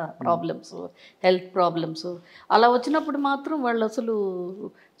కదా ప్రాబ్లమ్స్, హెల్త్ ప్రాబ్లమ్స్, అలా వచ్చినప్పుడు మాత్రం వాళ్ళు అసలు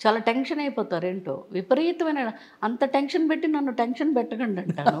చాలా టెన్షన్ అయిపోతారు. ఏంటో విపరీతమైన అంత టెన్షన్ పెట్టి నన్ను టెన్షన్ పెట్టకండి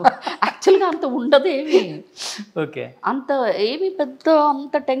అంటాను. యాక్చువల్గా అంత ఉండదు ఏమి, ఓకే, అంత ఏమి పెద్ద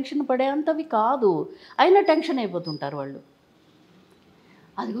అంత టెన్షన్ పడే అంతవి కాదు, అయినా టెన్షన్ అయిపోతుంటారు వాళ్ళు.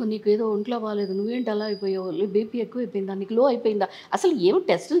 అదిగో నీకు ఏదో ఒంట్లో బాగాలేదు, నువ్వేంటి అలా అయిపోయావు, బీపీ ఎక్కువ అయిపోయిందా, నీకు లో అయిపోయిందా, అసలు ఏమి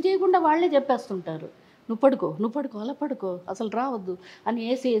టెస్టులు చేయకుండా వాళ్ళే చెప్పేస్తుంటారు. నువ్వు పడుకో అలా పడుకో, అసలు రావద్దు అని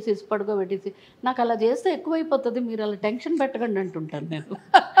వేసేసి పడుకోబెట్టేసి, నాకు అలా చేస్తే ఎక్కువైపోతుంది, మీరు అలా టెన్షన్ పెట్టకండి అంటుంటాను నేను.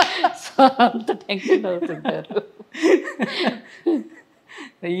 సో అంత టెన్షన్ అవుతుంటారు.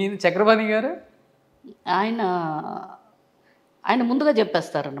 ఈయన చక్రపాణి గారు ఆయన ఆయన ముందుగా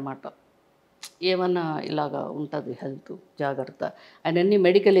చెప్పేస్తారన్నమాట, ఏమన్నా ఇలాగా ఉంటుంది హెల్త్ జాగ్రత్త. ఆయన అన్ని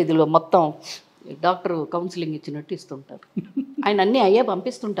మెడికల్ ఇదిలో మొత్తం డాక్టర్ కౌన్సిలింగ్ ఇచ్చినట్టు ఇస్తుంటారు. ఆయన అన్నీ అయ్యే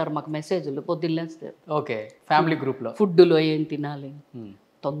పంపిస్తుంటారు మాకు మెసేజ్లు పొద్దున్నేస్తే. ఓకే, ఫ్యామిలీ గ్రూప్లో ఫుడ్లో ఏం తినాలి,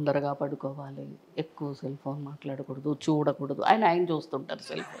 తొందరగా పడుకోవాలి, ఎక్కువ సెల్ ఫోన్ మాట్లాడకూడదు, చూడకూడదు. ఆయన చూస్తుంటారు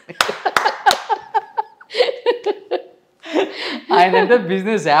సెల్ ఫోన్. ఆయన అంటే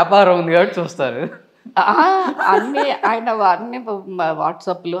బిజినెస్ వ్యాపారం ఉంది కాబట్టి చూస్తారు అన్నీ. ఆయన అన్ని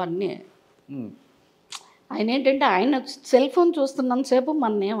వాట్సాప్లు అన్నీ. ఆయన ఏంటంటే ఆయన సెల్ ఫోన్ చూస్తున్నంతసేపు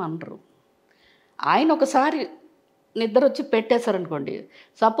మన ఏమనరు. ఆయన ఒకసారి నిద్ర వచ్చి పెట్టేశారనుకోండి,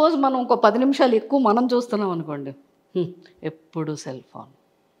 సపోజ్ మనం ఒక 10 నిమిషాలు ఎక్కువ మనం చూస్తున్నాం అనుకోండి, ఎప్పుడు సెల్ ఫోన్.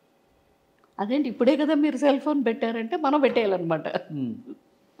 అదేంటి ఇప్పుడే కదా మీరు సెల్ ఫోన్ పెట్టారంటే మనం పెట్టేయాలన్నమాట.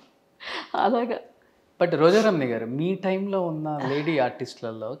 అలాగా. బట్ రోజారమణి గారు, మీ టైంలో ఉన్న లేడీ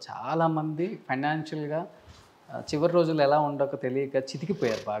ఆర్టిస్టులలో చాలామంది ఫైనాన్షియల్గా చివరి రోజులు ఎలా ఉండక తెలియక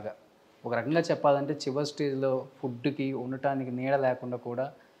చితికిపోయారు బాగా. ఒక రకంగా చెప్పాలంటే చివరి స్టేజ్లో ఫుడ్కి ఉండటానికి నీడ లేకుండా కూడా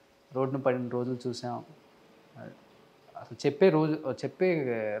రోడ్డున పడిన రోజులు చూసాం. అసలు చెప్పే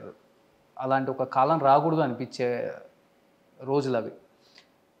అలాంటి ఒక కాలం రాకూడదు అనిపించే రోజులు అవి.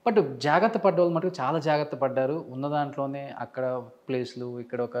 బట్ జాగ్రత్త పడ్డవాళ్ళు మటుకు చాలా జాగ్రత్త పడ్డారు. ఉన్న దాంట్లోనే అక్కడ ప్లేస్లు,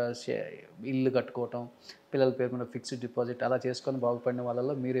 ఇక్కడ ఒక ఇల్లు కట్టుకోవటం, పిల్లల పేరు మీద ఫిక్స్డ్ డిపాజిట్ అలా చేసుకొని బాగుపడిన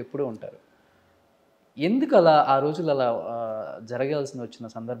వాళ్ళలో మీరు ఎప్పుడూ ఉంటారు. ఎందుకు అలా ఆ రోజులు అలా జరగాల్సిన వచ్చిన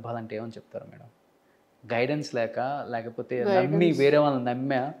సందర్భాలు అంటే ఏమని చెప్తారు మేడం? గైడెన్స్ లేక, లేకపోతే నమ్మి వేరే వాళ్ళని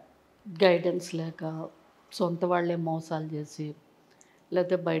నమ్మా? గైడెన్స్ లేక, సొంత వాళ్ళే మోసాలు చేసి,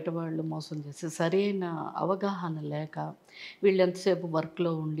 లేకపోతే బయట వాళ్ళు మోసం చేసి, సరైన అవగాహన లేక, వీళ్ళు ఎంతసేపు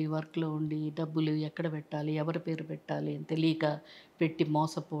వర్క్లో ఉండి డబ్బులు ఎక్కడ పెట్టాలి, ఎవరి పేరు పెట్టాలి అని తెలియక పెట్టి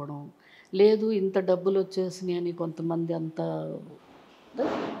మోసపోవడం. లేదు ఇంత డబ్బులు వచ్చేసినాయి అని కొంతమంది అంత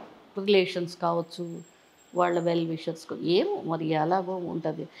రిలేషన్స్ కావచ్చు, వాళ్ళ వెల్ విషర్స్ ఏమో మరి ఎలాగో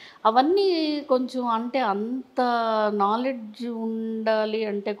ఉంటుంది. అవన్నీ కొంచెం అంటే అంత నాలెడ్జ్ ఉండాలి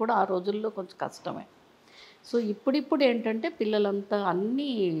అంటే కూడా ఆ రోజుల్లో కొంచెం కష్టమే. సో ఇప్పుడు ఏంటంటే పిల్లలంతా అన్నీ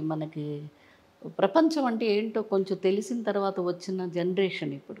మనకి ప్రపంచం అంటే ఏంటో కొంచెం తెలిసిన తర్వాత వచ్చిన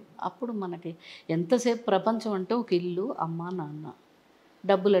జనరేషన్ ఇప్పుడు. అప్పుడు మనకి ఎంతసేపు ప్రపంచం అంటే ఒక ఇల్లు, అమ్మ నాన్న,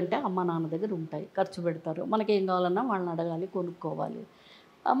 డబ్బులు అంటే అమ్మ నాన్న దగ్గర ఉంటాయి, ఖర్చు పెడతారు, మనకి ఏం కావాలన్నా వాళ్ళని అడగాలి, కొనుక్కోవాలి,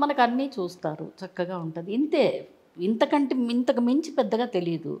 మనకు అన్నీ చూస్తారు, చక్కగా ఉంటుంది. ఇంతే, ఇంతకు మించి పెద్దగా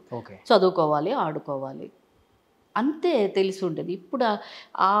తెలియదు. చదువుకోవాలి, ఆడుకోవాలి, అంతే తెలిసి ఉండేది. ఇప్పుడు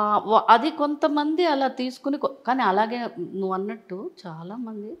అది కొంతమంది అలా తీసుకుని, కానీ అలాగే నువ్వు అన్నట్టు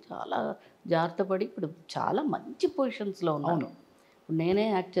చాలామంది చాలా జాగ్రత్త పడి ఇప్పుడు చాలా మంచి పొజిషన్స్లో ఉన్నాను. నేనే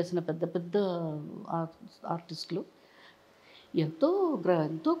యాక్ట్ చేసిన పెద్ద పెద్ద ఆర్టిస్టులు ఎంతో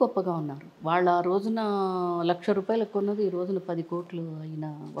గొప్పగా ఉన్నారు. వాళ్ళు ఆ రోజున 1,00,000 రూపాయలకు కొన్నది ఈ రోజున 10 కోట్లు అయిన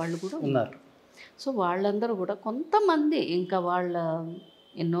వాళ్ళు కూడా ఉన్నారు. సో వాళ్ళందరూ కూడా కొంతమంది ఇంకా వాళ్ళ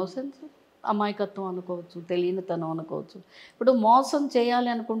ఇన్నోసెన్స్, అమాయకత్వం అనుకోవచ్చు, తెలియనితనం అనుకోవచ్చు. ఇప్పుడు మోసం చేయాలి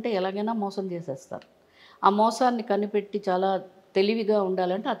అనుకుంటే ఎలాగైనా మోసం చేసేస్తారు. ఆ మోసాన్ని కనిపెట్టి చాలా తెలివిగా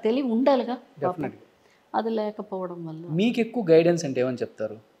ఉండాలంటే ఆ తెలివి ఉండాలిగా, అది లేకపోవడం వల్ల. మీకు ఎక్కువ గైడెన్స్ అంటే ఏమని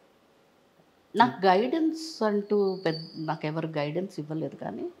చెప్తారు? నాకు గైడెన్స్ అంటూ నాకు ఎవరు గైడెన్స్ ఇవ్వలేదు,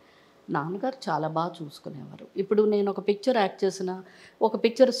 కానీ నాన్నగారు చాలా బాగా చూసుకునేవారు. ఇప్పుడు నేను ఒక పిక్చర్ యాక్ట్ చేసిన, ఒక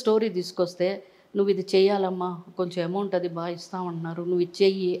పిక్చర్ స్టోరీ తీసుకొస్తే, నువ్వు ఇది చేయాలమ్మా, కొంచెం అమౌంట్ అది బాగా ఇస్తామంటున్నారు, నువ్వు ఇది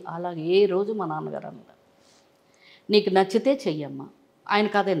చెయ్యి, అలాగే ఏ రోజు మా నాన్నగారు అన్నారు. నీకు నచ్చితే చెయ్యమ్మా. ఆయన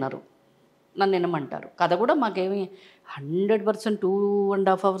కథ విన్నారు, నన్ను వినమంటారు. కథ కూడా మాకేమి 100%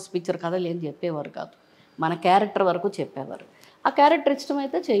 2.5 hours పిక్చర్ కథలు ఏం చెప్పేవారు కాదు, మన క్యారెక్టర్ వరకు చెప్పేవారు. ఆ క్యారెక్టర్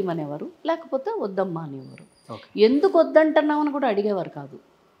ఇష్టమైతే చేయమనేవారు, లేకపోతే వద్దమ్మా అనేవారు. ఎందుకు వద్దంటున్నావు అని కూడా అడిగేవారు కాదు.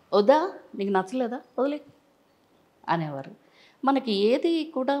 వద్దా, నీకు నచ్చలేదా, వదిలే అనేవారు. మనకి ఏది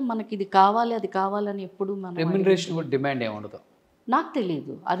కూడా మనకి ఇది కావాలి అది కావాలని ఎప్పుడు మన డిమాండ్ ఏముండదు. నాకు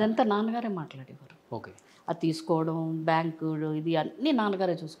తెలియదు, అదంతా నాన్నగారే మాట్లాడేవారు. ఓకే, అది తీసుకోవడం, బ్యాంకు ఇది అన్నీ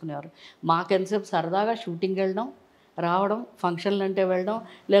నాన్నగారే చూసుకునేవారు. మాకెంతసేపు సరదాగా షూటింగ్ వెళ్ళడం, రావడం, ఫంక్షన్లు అంటే వెళ్ళడం,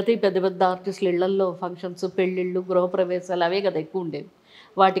 లేకపోతే పెద్ద పెద్ద ఆర్టిస్టులు ఇళ్లల్లో ఫంక్షన్స్, పెళ్ళిళ్ళు, గృహప్రవేశాలు అవే కదా ఎక్కువ ఉండేవి.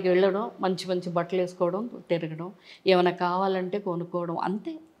 వాటికి వెళ్ళడం, మంచి మంచి బట్టలు వేసుకోవడం, తిరగడం, ఏమైనా కావాలంటే కొనుక్కోవడం,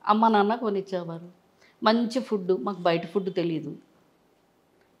 అంతే. అమ్మ నాన్న కొనిచ్చేవారు. మంచి ఫుడ్, మాకు బయట ఫుడ్ తెలియదు.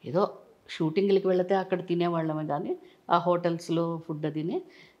 ఏదో షూటింగ్లకి వెళితే అక్కడ తినేవాళ్ళమే, కానీ ఆ హోటల్స్లో ఫుడ్ తిని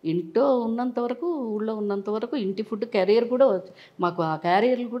ఇంట్లో ఉన్నంతవరకు, ఊళ్ళో ఉన్నంతవరకు ఇంటి ఫుడ్. క్యారియర్ కూడా మాకు ఆ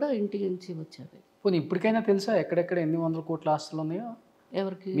క్యారియర్లు కూడా ఇంటి నుంచి వచ్చేవి. పోనీ ఇప్పటికైనా తెలుసా ఎక్కడెక్కడ ఎన్ని 100 కోట్ల ఆస్తులు ఉన్నాయో?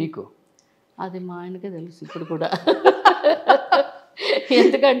 ఎవరికి? మీకు. అది మా ఆయనకే తెలుసు ఇప్పుడు కూడా.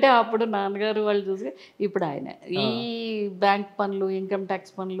 ఎందుకంటే అప్పుడు నాన్నగారు వాళ్ళు చూసి ఇప్పుడు ఆయన ఈ బ్యాంక్ పనులు, ఇన్కమ్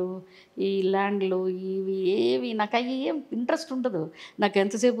ట్యాక్స్ పనులు, ఈ ల్యాండ్లు, ఇవి ఏవి నాకు అవి ఏం ఇంట్రెస్ట్ ఉండదు. నాకు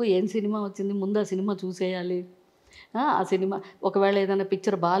ఎంతసేపు ఏం సినిమా వచ్చింది ముందు ఆ సినిమా చూసేయాలి, ఆ సినిమా ఒకవేళ ఏదైనా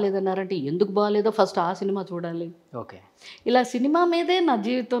పిక్చర్ బాగాలేదన్నారంటే ఎందుకు బాగాలేదో ఫస్ట్ ఆ సినిమా చూడాలి. ఓకే, ఇలా సినిమా మీదే నా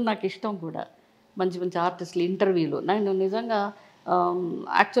జీవితం, నాకు ఇష్టం కూడా. మంచి మంచి ఆర్టిస్టులు ఇంటర్వ్యూలు. నేను నిజంగా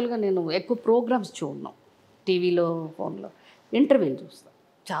యాక్చువల్గా నేను ఎక్కువ ప్రోగ్రామ్స్ చూడను, టీవీలో ఫోన్లో ఇంటర్వ్యూలు చూస్తాను.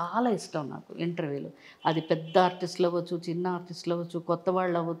 చాలా ఇష్టం నాకు ఇంటర్వ్యూలు. అది పెద్ద ఆర్టిస్టులు అవ్వచ్చు, చిన్న ఆర్టిస్టులు అవ్వచ్చు, కొత్త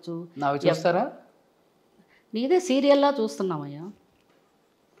వాళ్ళు అవ్వచ్చు. చూస్తారా? నీదే సీరియల్లా చూస్తున్నామయ్యా.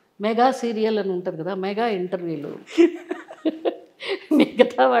 మెగా సీరియల్ అని ఉంటుంది కదా, మెగా ఇంటర్వ్యూలు.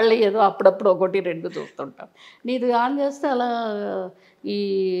 మిగతా వాళ్ళు ఏదో అప్పుడప్పుడు 1, 2 చూస్తుంటాం. నీది ఆన్ చేస్తే అలా ఈ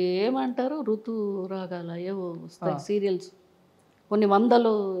ఏమంటారు ఋతు రాగాల ఏవో వస్తాయి సీరియల్స్, కొన్ని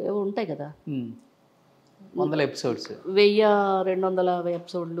 100 ఏవో ఉంటాయి కదా, 100 ఎపిసోడ్స్, 1250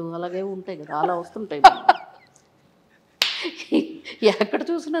 ఎపిసోడ్లు అలాగే ఉంటాయి కదా, అలా వస్తుంటాయి. ఎక్కడ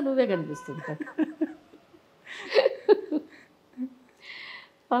చూసినా నువ్వే కనిపిస్తుంటా.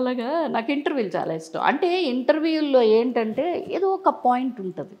 అలాగా నాకు ఇంటర్వ్యూలు చాలా ఇష్టం. అంటే ఇంటర్వ్యూల్లో ఏంటంటే ఏదో ఒక పాయింట్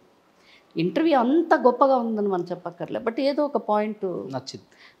ఉంటుంది. ఇంటర్వ్యూ అంత గొప్పగా ఉందని మనం చెప్పక్కర్లే, బట్ ఏదో ఒక పాయింట్ నచ్చింది,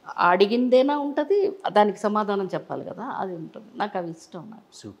 అడిగిందేనా ఉంటుంది, దానికి సమాధానం చెప్పాలి కదా, అది ఉంటుంది. నాకు అవి ఇష్టం. నాకు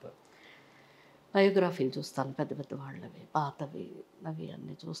సూపర్. బయోగ్రఫీలు చూస్తాను, పెద్ద పెద్ద వాళ్ళవి, పాతవి, అవి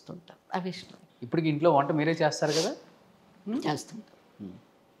అన్నీ చూస్తుంటాను, అవి ఇష్టం. ఇప్పటికి ఇంట్లో వంట మీరే చేస్తారు కదా? చేస్తుంటాను,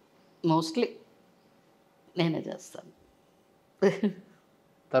 మోస్ట్లీ నేనే చేస్తాను.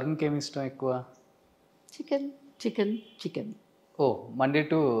 తరుణ్కి ఏమి ఇష్టం ఎక్కువ? Chicken chicken chicken. Oh, Monday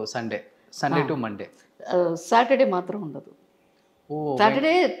to Sunday, Sunday to Monday. Saturday మాత్రం ఉండదు. ఓ,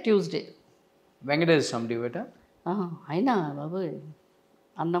 సాటర్డే ట్యూస్డే. వెంకటేశ్వర స్వామి డివేటా? అయినా బాబోయ్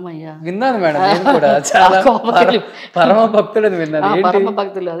అన్నమయ్య విన్నాను మేడం, నేను కూడా చాలా పరమ భక్తుడు అని విన్నాను. పరమ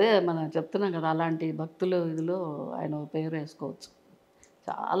భక్తులు, అదే మనం చెప్తున్నాం కదా, అలాంటి భక్తులు ఇదిలో ఆయన పేరు వేసుకోవచ్చు.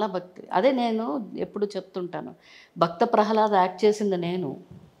 చాలా భక్తి. అదే నేను ఎప్పుడు చెప్తుంటాను, భక్త ప్రహ్లాద యాక్ట్ చేసింది నేను.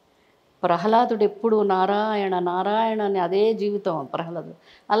 ప్రహ్లాదుడు ఎప్పుడు నారాయణ నారాయణ అని అదే జీవితం ప్రహ్లాదు.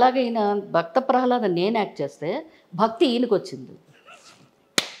 అలాగే ఈయన భక్త ప్రహ్లాద నేను యాక్ట్ చేస్తే భక్తి ఈయనకు వచ్చింది.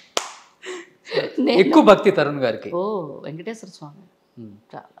 ఎక్కువ భక్తి తరుణ్ గారికి. ఓ వెంకటేశ్వర స్వామి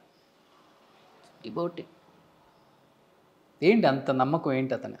చాలా డివోటీ. ఏంటి అంత నమ్మకం?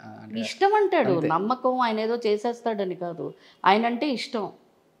 ఏంటి అతను ఇష్టం అంటాడు, నమ్మకం. ఆయన ఏదో చేసేస్తాడని కాదు, ఆయన అంటే ఇష్టం.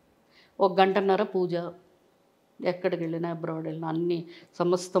 1 గంటన్నర పూజ, ఎక్కడికి వెళ్ళినా అబ్రాడ్ వెళ్ళినా అన్ని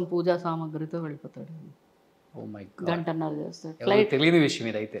సమస్తం పూజా సామాగ్రితో వెళ్ళిపోతాడు. ఓ మై గాడ్, గంటన్నర చేస్తాడు. తెలియని విషయం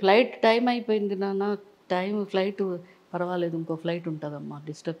ఇదైతే. ఫ్లైట్ టైం అయిపోయింది నాన్న, టైం ఫ్లైట్ పర్వాలేదు, ఇంకో ఫ్లైట్ ఉంటుందమ్మా,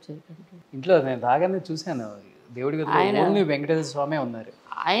 డిస్టర్బ్ చేయకండి. ఇంట్లో నేను రాగానే చూశాను, దేవుడి ఓన్లీ వెంకటేశ్వర స్వామి ఉన్నారు.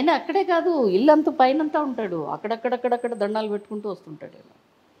 ఆయన అక్కడే కాదు, ఇల్లంతా పైనంతా ఉంటాడు, అక్కడక్కడక్కడక్కడ దండాలు పెట్టుకుంటూ వస్తుంటాడు.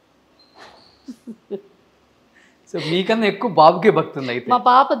 సో మీకన్నా ఎక్కువ బాబుకే భక్తి ఉంది అయితే. మా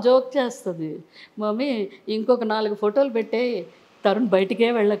పాప జోక్ చేస్తుంది, మమ్మీ ఇంకొక 4 ఫోటోలు పెట్టే, తరుణ్ బయటికే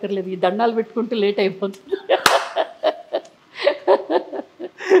వెళ్ళక్కర్లేదు, ఈ దండాలు పెట్టుకుంటూ లేట్ అయిపోతుంది.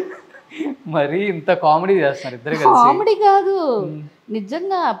 మరి ఇంత కామెడీ చేస్తున్నారు ఇద్దరు కలిసి. కామెడీ కాదు,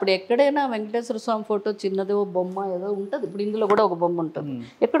 నిజంగా. అప్పుడు ఎక్కడైనా వెంకటేశ్వర స్వామి ఫోటో చిన్నదో బొమ్మ ఏదో ఉంటుంది, ఇప్పుడు ఇందులో కూడా ఒక బొమ్మ ఉంటుంది,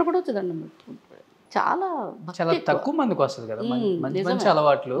 ఎక్కడ కూడా వచ్చి దండం పెట్టుకుంటాడు. చాలా తక్కువ మందికి వస్తుంది కదా మంచి మంచి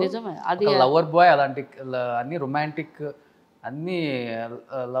అలవాట్లు. నిజమే, అది లవర్ బాయ్, అలాంటి అన్ని రొమాంటిక్, అన్ని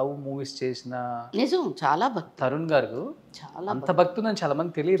లవ్ మూవీస్ చేసిన నిజం. చాలా భక్తి తరుణ్ గారు, చాలా అంత భక్తి ఉందని చాలా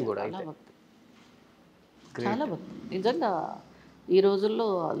మంది తెలియదు కూడా. చాలా భక్తి, చాలా భక్తి నిజంగా. ఈ రోజుల్లో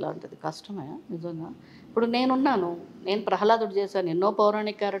అలాంటిది కష్టమే నిజంగా. ఇప్పుడు నేనున్నాను, నేను ప్రహ్లాదుడు చేశాను, ఎన్నో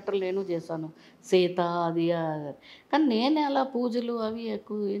పౌరాణిక క్యారెక్టర్లు నేను చేశాను, సీత అది, కానీ నేను అలా పూజలు అవి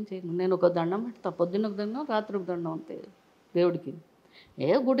ఎక్కువ ఏం చేయను. నేను ఒక దండం పెడతా, పొద్దున్న ఒక దండం, రాత్రి ఒక దండం, అంతే దేవుడికి.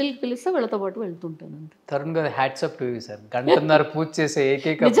 ఏ గుడికి పిలిస్తే వీళ్ళతో పాటు వెళ్తుంటాను అంతే. తరుణ్ గారు hats up to you sir, గంటన్నర పూజ చేసే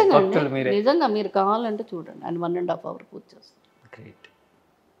ఏకైక భక్తులు మీరే. నిజంగా మీరు కావాలంటే చూడండి, ఆయన 1.5 hour పూజ చేస్తారు. Great,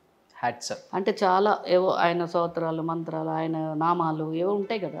 hats up. అంటే చాలా ఏవో ఆయన స్తోత్రాలు, మంత్రాలు, ఆయన నామాలు ఏవో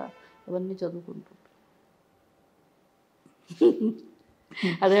ఉంటాయి కదా, అవన్నీ చదువుకుంటుంటారు.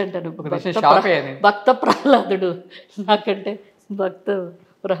 అదే అంటాను, భక్త ప్రహ్లాదుడు నాకంటే భక్త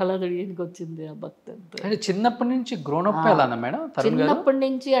ప్రహ్లాదుడు ఈయనకి వచ్చింది ఆ భక్తి. అంటే చిన్నప్పటి నుంచి గ్రోనప్ ఎలా మేడం? చిన్నప్పటి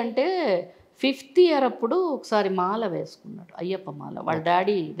నుంచి అంటే 5th year అప్పుడు ఒకసారి మాల వేసుకున్నాడు, అయ్యప్ప మాల. వాళ్ళ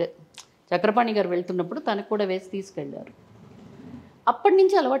డాడీ చక్రపాణి గారు వెళ్తున్నప్పుడు తనకు కూడా వేసి తీసుకెళ్ళారు. అప్పటి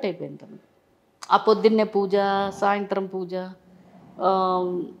నుంచి అలవాటు అయిపోయింది తనకు. ఆ పొద్దున్నే పూజ, సాయంత్రం పూజ,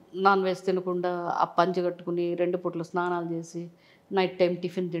 నాన్ వెజ్ తినకుండా ఆ పంచి కట్టుకుని 2 పూటలు స్నానాలు చేసి నైట్ టైం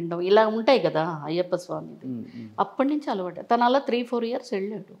టిఫిన్ తినడం, ఇలా ఉంటాయి కదా అయ్యప్ప స్వామిది. అప్పటి నుంచి అలవాటు. తను అలా 3-4 years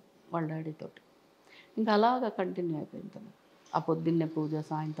వెళ్ళాడు వాళ్ళ డాడీతోటి, ఇంకా అలాగా కంటిన్యూ అయిపోయింది తను. ఆ పొద్దున్నే పూజ,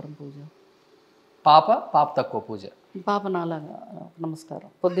 సాయంత్రం పూజ. పాప తక్కువ పూజ. పాప నాలాగా నమస్కారం,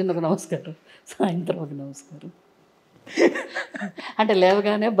 పొద్దున్న ఒక నమస్కారం, సాయంత్రం ఒక నమస్కారం. అంటే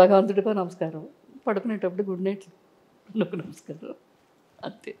లేవగానే భగవంతుడికో నమస్కారం, పడుకునేటప్పుడు గుడ్ నైట్ ఒక నమస్కారం,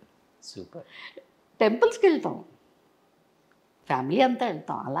 అంతే. సూపర్. టెంపుల్స్కి వెళ్తాం, ఫ్యామిలీ అంతా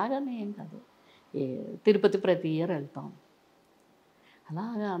వెళ్తాం, అలాగనే ఏం కాదు. తిరుపతి ప్రతి ఇయర్ వెళ్తాం.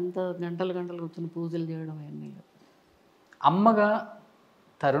 అలాగా అంత గంటలు కూర్చొని పూజలు చేయడం అవన్నీ లేదు. అమ్మగా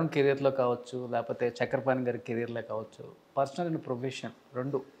తరుణ్ కెరీర్లో కావచ్చు, లేకపోతే చక్రపాణి గారి కెరీర్లో కావచ్చు, పర్సనల్ అండ్ ప్రొఫెషన్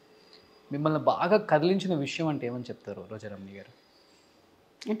రెండు మిమ్మల్ని బాగా కదిలించిన విషయం అంటే ఏమని చెప్తారు రోజారమణి గారు?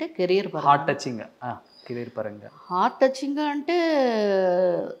 అంటే కెరీర్ పరంగా, హార్ట్ టచింగ్గా, కెరీర్ పరంగా. హార్ట్ టచింగ్గా అంటే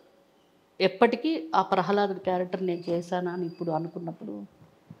ఎప్పటికీ ఆ ప్రహ్లాదుడి క్యారెక్టర్ నేను చేశానా అని ఇప్పుడు అనుకున్నప్పుడు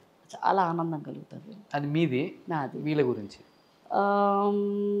చాలా ఆనందం కలుగుతుంది. అది మీది, నాది. వీళ్ళ గురించి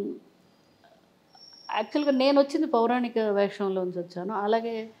యాక్చువల్గా నేను వచ్చింది పౌరాణిక వేషంలోంచి వచ్చాను.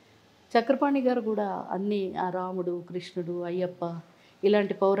 అలాగే చక్రపాణి గారు కూడా అన్నీ ఆ రాముడు, కృష్ణుడు, అయ్యప్ప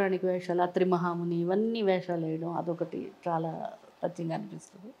ఇలాంటి పౌరాణిక వేషాలు, అత్రి మహాముని ఇవన్నీ వేషాలు వేయడం అదొకటి చాలా టచింగ్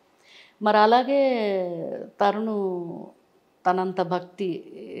అనిపిస్తుంది. మరి అలాగే తరుణు తనంత భక్తి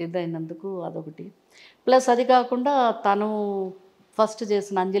ఇదైనందుకు అదొకటి. ప్లస్ అది కాకుండా తను ఫస్ట్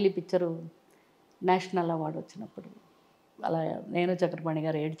చేసిన అంజలి పిక్చరు నేషనల్ అవార్డు వచ్చినప్పుడు అలా నేను చక్రపాణి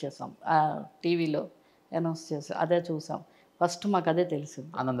గారు ఏడ్ చేసాం, ఆ టీవీలో అనౌన్స్ చేసాం, అదే చూసాం. ఫస్ట్ మాకు అదే తెలిసింది.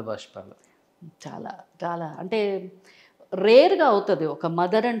 ఆనంద బాష్పాలు. చాలా చాలా అంటే రేర్గా అవుతుంది, ఒక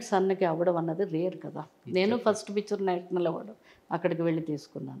మదర్ అండ్ సన్కి అవ్వడం అన్నది రేర్ కదా. నేను ఫస్ట్ పిక్చర్ నేషనల్ అవార్డు అక్కడికి వెళ్ళి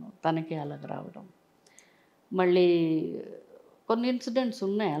తీసుకున్నాను, తనకి అలాగ రావడం. మళ్ళీ కొన్ని ఇన్సిడెంట్స్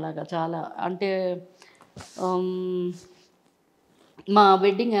ఉన్నాయి అలాగా చాలా. అంటే మా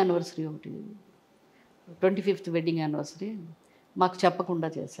వెడ్డింగ్ యానివర్సరీ ఒకటి, 25th వెడ్డింగ్ యానివర్సరీ మాకు చెప్పకుండా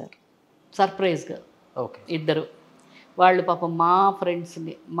చేశారు సర్ప్రైజ్గా. ఓకే. ఇద్దరు వాళ్ళు పాపం మా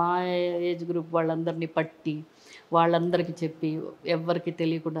ఫ్రెండ్స్ని, మా ఏజ్ గ్రూప్ వాళ్ళందరినీ పట్టి వాళ్ళందరికీ చెప్పి ఎవరికి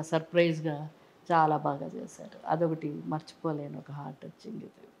తెలియకుండా సర్ప్రైజ్గా చాలా బాగా చేశారు. అదొకటి మర్చిపోలేను, ఒక హార్ట్ టచింగ్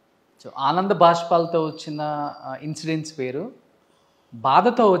ఇది. సో ఆనంద బాష్పాలతో వచ్చిన ఇన్సిడెంట్స్ వేరు,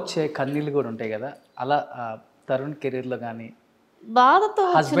 బాధతో వచ్చే కన్నీళ్ళు కూడా ఉంటాయి కదా. అలా తరుణ్ కెరీర్లో కానీ, బాధతో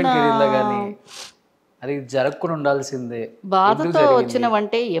హస్బెండ్ కెరీర్లో కానీ అది జరగకుండా ఉండాల్సిందే. బాధతో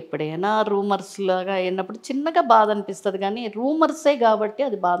వచ్చినవంటే ఎప్పుడైనా రూమర్స్ లాగా అయినప్పుడు చిన్నగా బాధ అనిపిస్తుంది, కానీ రూమర్సే కాబట్టి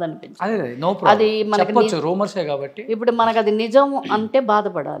అది బాధ అనిపించదు. అది మనకి రూమర్సే కాబట్టి ఇప్పుడు మనకు అది నిజం అంటే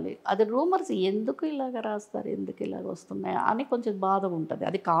బాధపడాలి. అది రూమర్స్ ఎందుకు ఇలాగ రాస్తారు, ఎందుకు ఇలాగ వస్తున్నాయి అని కొంచెం బాధ ఉంటుంది.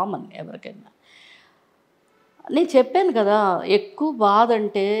 అది కామన్ ఎవరికైనా. నేను చెప్పాను కదా, ఎక్కువ బాధ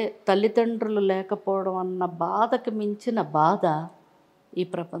అంటే తల్లిదండ్రులు లేకపోవడం అన్న బాధకు మించిన బాధ ఈ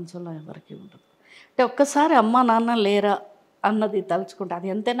ప్రపంచంలో ఎవరికి ఉండదు. అంటే ఒక్కసారి అమ్మ నాన్న లేరా అన్నది తలుచుకుంటే, అది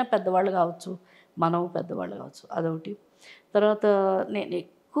ఎంతైనా పెద్దవాళ్ళు కావచ్చు, మనం పెద్దవాళ్ళు కావచ్చు, అదొకటి. తర్వాత నేను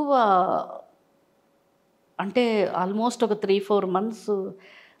ఎక్కువ అంటే ఆల్మోస్ట్ ఒక 3-4 months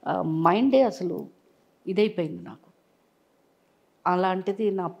మైండే అసలు ఇదైపోయింది నాకు. అలాంటిది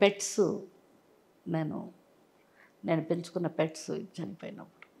నా పెట్స్, నేను పెంచుకున్న పెట్స్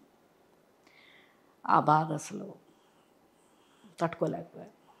చనిపోయినప్పుడు ఆ బాధ అసలు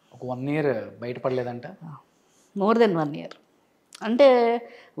తట్టుకోలేకపోయాను. ఒక 1 year బయటపడలేదంట. More than 1 year. అంటే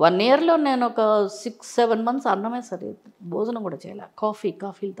 1 yearలో నేను ఒక 6-7 months అన్నమే సరే భోజనం కూడా చేయలే.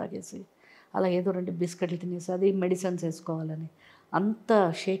 కాఫీలు తాగేసి అలా ఏదో 2 బిస్కెట్లు తినేసి అది మెడిసిన్స్ వేసుకోవాలని అంత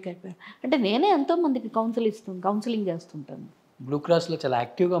షేక్ అయిపోయాను. అంటే నేనే ఎంతోమందికి కౌన్సిలింగ్ చేస్తుంటాను. బ్లూ క్రాస్లో చాలా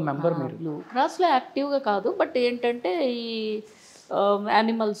యాక్టివ్గా మెంబర్ మీరు. బ్లూ క్రాస్లో యాక్టివ్గా కాదు, బట్ ఏంటంటే ఈ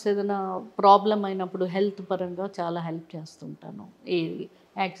యానిమల్స్ ఏదైనా ప్రాబ్లం అయినప్పుడు హెల్త్ పరంగా చాలా హెల్ప్ చేస్తుంటాను. ఈ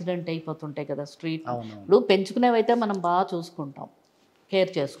యాక్సిడెంట్ అయిపోతుంటాయి కదా స్ట్రీట్, ఇప్పుడు పెంచుకునేవైతే మనం బాగా చూసుకుంటాం,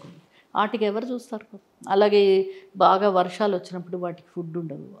 కేర్ చేసుకుంటాం. వాటికి ఎవరు చూస్తారు? అలాగే బాగా వర్షాలు వచ్చినప్పుడు వాటికి ఫుడ్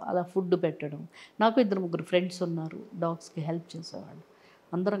ఉండదు, అలా ఫుడ్ పెట్టడం. నాకు 2-3 ఫ్రెండ్స్ ఉన్నారు, డాగ్స్కి హెల్ప్ చేసేవాళ్ళు.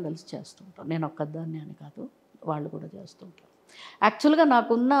 అందరం కలిసి చేస్తుంటాం. నేను ఒక్కదాన్ని అని కాదు, వాళ్ళు కూడా చేస్తుంటారు. యాక్చువల్గా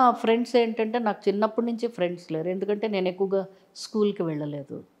నాకున్న ఫ్రెండ్స్ ఏంటంటే, నాకు చిన్నప్పటి నుంచి ఫ్రెండ్స్ లేరు. ఎందుకంటే నేను ఎక్కువగా స్కూల్కి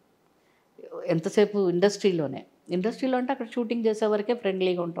వెళ్ళలేదు, ఎంతసేపు ఇండస్ట్రీలో అంటే అక్కడ షూటింగ్ చేసేవరకే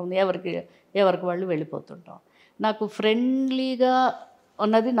ఫ్రెండ్లీగా ఉంటాం, ఎవరికి వాళ్ళు వెళ్ళిపోతుంటాం. నాకు ఫ్రెండ్లీగా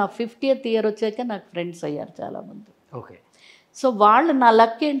ఉన్నది నా 50th year వచ్చాక నాకు ఫ్రెండ్స్ అయ్యారు చాలామంది. ఓకే. సో వాళ్ళు నా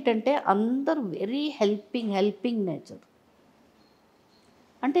లక్ ఏంటంటే అందరూ వెరీ హెల్పింగ్ నేచర్.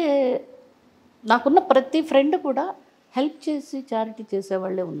 అంటే నాకున్న ప్రతి ఫ్రెండ్ కూడా హెల్ప్ చేసి చారిటీ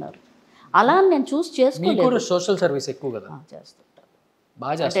చేసేవాళ్ళే ఉన్నారు. అలా నేను చూస్ చేసుకోలేదు. సోషల్ సర్వీస్ ఎక్కువ కదా చేస్తుంటారు,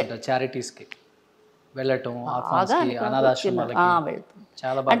 బాగా చేస్తుంటారు. చారిటీస్కి వెళ్ళటం, అనాథాశ్రమాలకి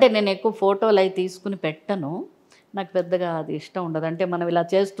వెళ్తాం. అంటే నేను ఎక్కువ ఫోటోలు అవి తీసుకుని పెట్టను, నాకు పెద్దగా అది ఇష్టం ఉండదు. అంటే మనం ఇలా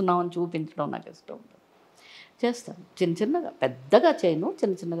చేస్తున్నామని చూపించడం నాకు ఇష్టం ఉండదు. చేస్తాను. చిన్న చిన్నగా, పెద్దగా చేయను,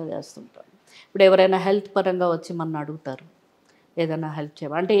 చిన్న చిన్నగా చేస్తుంటాను. ఇప్పుడు ఎవరైనా హెల్త్ పరంగా వచ్చి మన అడుగుతారు, ఏదైనా హెల్ప్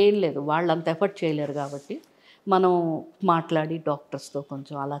చేయమని, అంటే ఏం లేదు, వాళ్ళు అంత ఎఫర్ట్ చేయలేరు కాబట్టి మనం మాట్లాడి డాక్టర్స్తో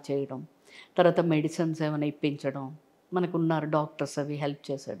కొంచెం అలా చేయడం, తర్వాత మెడిసిన్స్ ఏమైనా ఇప్పించడం. మనకు ఉన్నారు డాక్టర్స్, అవి హెల్ప్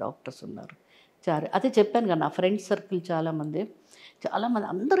చేసే డాక్టర్స్ ఉన్నారు. అదే చెప్పాను కదా, నా ఫ్రెండ్స్ సర్కిల్ చాలామంది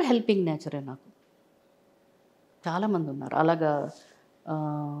అందరూ హెల్పింగ్ నేచరే నాకు. చాలామంది ఉన్నారు అలాగా.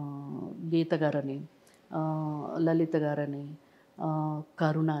 గీత గారని, లలిత గారని,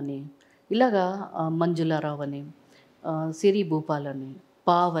 కరుణ అని, ఇలాగా మంజులారావు అని, సిరి భూపాలని,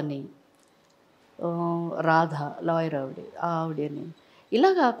 పావని, రాధ లాయర్ ఆవిడని,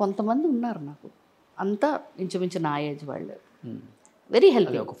 ఇలాగా కొంతమంది ఉన్నారు నాకు. అంతా ఇంచుమించు నా ఏజ్ వాళ్ళు. Very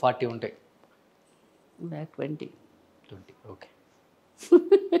helping. ఒక 40 ఉంటాయి. 20 ఓకే.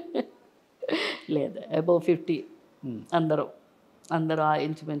 లేదు, అబౌవ్ 50. అందరూ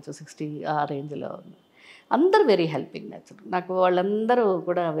ఇంచుమించు 60 ఆ రేంజ్లో ఉన్నారు. అందరూ వెరీ హెల్పింగ్ నేచర్ నాకు. వాళ్ళందరూ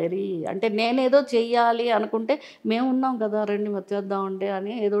కూడా వెరీ, అంటే నేనేదో చెయ్యాలి అనుకుంటే మేము ఉన్నాం కదా, రండి వచ్చేద్దామంటే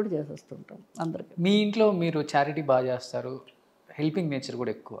అని ఏదో ఒకటి చేసేస్తుంటాం అందరికీ. మీ ఇంట్లో మీరు చారిటీ బాగా చేస్తారు, హెల్పింగ్ నేచర్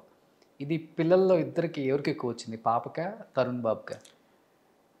కూడా ఎక్కువ. ఇది పిల్లల్లో ఇద్దరికి ఎవరికి ఎక్కువ వచ్చింది, పాపకా తరుణ్ బాబుకా?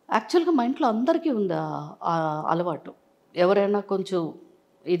 యాక్చువల్గా మా ఇంట్లో అందరికీ ఉంది ఆ అలవాటు. ఎవరైనా కొంచెం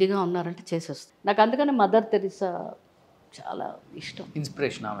ఇదిగా ఉన్నారంటే చేసేస్తాం. నాకు అందుకని మదర్ తెరిసా చాలా ఇష్టం.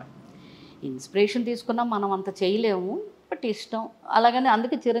 ఇన్స్పిరేషన్ ఆమె. ఇన్స్పిరేషన్ తీసుకున్నా మనం అంత చేయలేము, బట్ ఇష్టం. అలాగని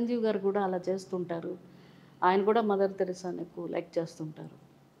అందుకే చిరంజీవి గారు కూడా అలా చేస్తుంటారు. ఆయన కూడా మదర్ తెరిసాని ఎక్కువ లైక్ చేస్తుంటారు.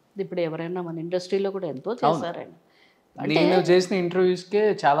 ఇప్పుడు ఎవరైనా మన ఇండస్ట్రీలో కూడా ఎంతో చేశారు ఆయన. నేను చేసిన ఇంటర్వ్యూస్కే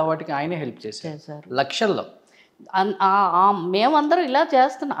చాలా వాటికి ఆయనే హెల్ప్ చేశారు లక్షల్లో. మేమందరం ఇలా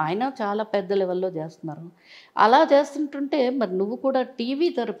చేస్తున్నాం, ఆయన చాలా పెద్ద లెవెల్లో చేస్తున్నారు. అలా చేస్తుంటుంటే మరి నువ్వు కూడా టీవీ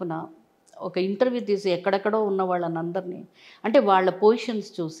తరపున ఒక ఇంటర్వ్యూ తీసి ఎక్కడెక్కడో ఉన్న వాళ్ళని అందరినీ, అంటే వాళ్ళ పొజిషన్స్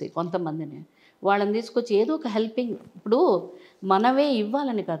చూసి కొంతమందిని వాళ్ళని తీసుకొచ్చి ఏదో ఒక హెల్పింగ్, ఇప్పుడు మనమే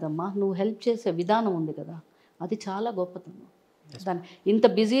ఇవ్వాలని కాదమ్మా, నువ్వు హెల్ప్ చేసే విధానం ఉంది కదా, అది చాలా గొప్పతనం. దాన్ని ఇంత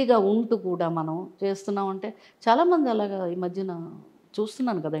బిజీగా ఉంటూ కూడా మనం చేస్తున్నామంటే చాలామంది అలాగా ఈ మధ్యన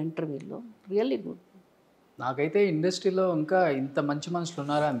చూస్తున్నాను కదా ఇంటర్వ్యూలో. Really good. నాకైతే ఇండస్ట్రీలో ఇంకా ఇంత మంచి మనుషులు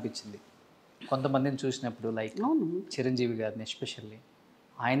ఉన్నారా అనిపించింది కొంతమందిని చూసినప్పుడు. లైక్ చిరంజీవి గారిని ఎస్పెషల్లీ,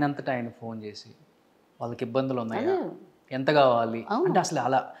 ఆయనంతటా ఆయన ఫోన్ చేసి వాళ్ళకి ఇబ్బందులు ఉన్నాయా, ఎంత కావాలి అంటే అసలు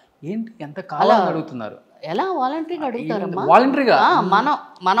అలా ఏంటి ఎంత కావాలని అడుగుతున్నారు. ఎలా వాలంటరీగా అడుగుతారమ్మా? వాలంటరీగా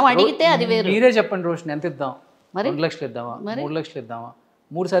మనం అడిగితే అది వేరు. మీరే చెప్పండి రోషన్, ఎంత ఇద్దాం? 2 లక్షలు ఇద్దామా, 3 లక్షలు ఇద్దామా,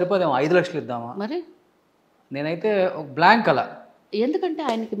 3 సరిపోదేమో, 5 లక్షలు ఇద్దామా? మరి నేనైతే బ్లాంక్ అలా. ఎందుకంటే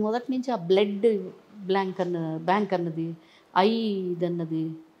ఆయనకి మొదటి నుంచి ఆ బ్లడ్ బ్యాంక్ అన్నది, ఐది అన్నది,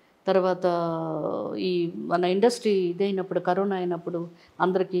 తర్వాత ఈ మన ఇండస్ట్రీ ఇదైనప్పుడు కరోనా అయినప్పుడు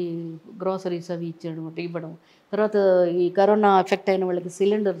అందరికీ గ్రోసరీస్ అవి ఇవ్వడం, తర్వాత ఈ కరోనా ఎఫెక్ట్ అయిన వాళ్ళకి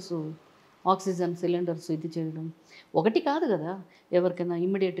సిలిండర్స్, ఆక్సిజన్ సిలిండర్స్ ఇది చేయడం. ఒకటి కాదు కదా, ఎవరికైనా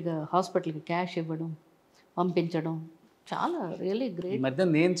ఇమ్మీడియట్గా హాస్పిటల్కి క్యాష్ ఇవ్వడం, పంపించడం, చాలా రియల్లీ గ్రేట్. ఈ మధ్య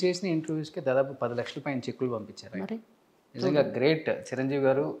నేను చేసిన ఇంటర్వ్యూస్కి దాదాపు 10 లక్షల పైన చెక్కులు పంపించారు. మరి నిజంగా గ్రేట్ చిరంజీవి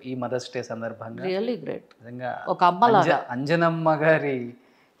గారు. ఈ మదర్స్ డే సందర్భంగా రియల్లీ గ్రేట్. నిజంగా ఒక అమ్మలాగా అంజనమ్మ గారి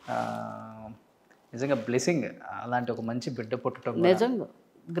నిజంగా బ్లెస్సింగ్, అలాంటి ఒక మంచి బిడ్డ పుట్టడం నిజంగా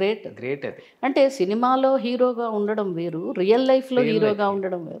గ్రేట్. గ్రేట్ అది. అంటే సినిమాలో హీరోగా ఉండడం వేరు, రియల్ లైఫ్లో హీరోగా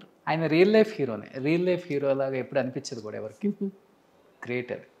ఉండడం వేరు. ఆయన రియల్ లైఫ్ హీరోనే, రియల్ లైఫ్ హీరో లాగా ఎప్పుడు అనిపించదు కూడా ఎవరికి.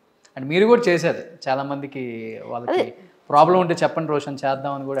 గ్రేట్ అది. అండ్ మీరు కూడా చేశారు, చాలా మందికి వాళ్ళకి ప్రాబ్లం ఉంటే చెప్పండి రోషన్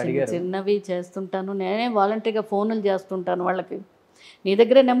చేద్దామని కూడా అడిగారు. చిన్నవి చేస్తుంటాను, నేనే వాలంటరీగా ఫోన్లు చేస్తుంటాను వాళ్ళకి. నీ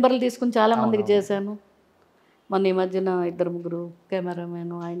దగ్గరే నెంబర్లు తీసుకుని చాలామందికి చేశాను. మొన్న ఈ మధ్యన 2-3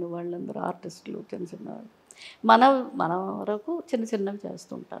 కెమెరామెన్ ఆయన వాళ్ళందరూ ఆర్టిస్టులు, చిన్న చిన్న మన వరకు చిన్న చిన్నవి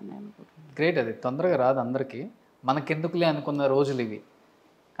చేస్తుంటాను నేను. గ్రేట్ అది. తొందరగా రాదు అందరికీ, మనకెందుకులే అనుకున్న రోజులు ఇవి.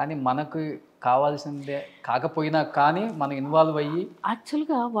 కానీ మనకు కావాల్సిందే కాకపోయినా కానీ మనం ఇన్వాల్వ్ అయ్యి,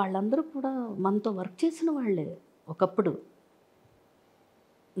 యాక్చువల్గా వాళ్ళందరూ కూడా మనతో వర్క్ చేసిన వాళ్ళే ఒకప్పుడు.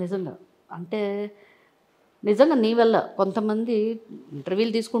 నిజంగా అంటే నిజంగా నీ వల్ల కొంతమంది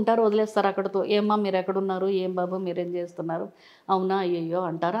ఇంటర్వ్యూలు తీసుకుంటారు, వదిలేస్తారు అక్కడితో. ఏమ్మా మీరు ఎక్కడున్నారు, ఏం బాబు మీరేం చేస్తున్నారు, అవునా అయ్యయ్యో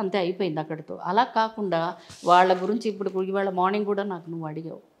అంటారు, అంతే అయిపోయింది అక్కడితో. అలా కాకుండా వాళ్ళ గురించి ఇప్పుడు ఇవాళ మార్నింగ్ కూడా నాకు నువ్వు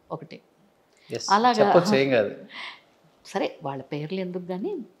అడిగావు ఒకటి, అలాగా సరే వాళ్ళ పేర్లు ఎందుకు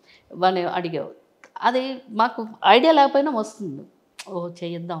కానీ వాళ్ళని అడిగావు, అది మాకు ఐడియా లేకపోయినా వస్తుంది, ఓ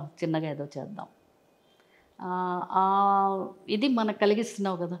చేద్దాం చిన్నగా ఏదో చేద్దాం, ఇది మనకు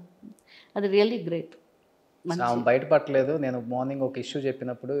కలిగిస్తున్నావు కదా, అది రియల్లీ గ్రేట్. బయటపడలేదు. నేను మార్నింగ్ ఒక ఇష్యూ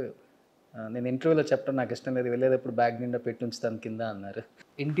చెప్పినప్పుడు నేను ఇంటర్వ్యూలో చెప్పడం నాకు ఇష్టం లేదు, వెళ్ళేటప్పుడు బ్యాగ్ నిండా పెట్టి ఉంచుతాను కింద అన్నారు.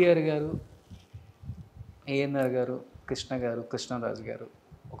 ఎన్టీఆర్ గారు, ఏఎన్ఆర్ గారు, కృష్ణ గారు, కృష్ణరాజు గారు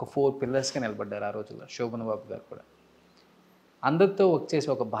ఒక 4 పిల్లర్స్గా నిలబడ్డారు ఆ రోజుల్లో. శోభన్ బాబు గారు కూడా అందరితో వర్క్ చేసి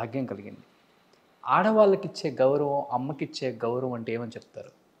ఒక భాగ్యం కలిగింది. ఆడవాళ్ళకి ఇచ్చే గౌరవం, అమ్మకి ఇచ్చే గౌరవం అంటే ఏమని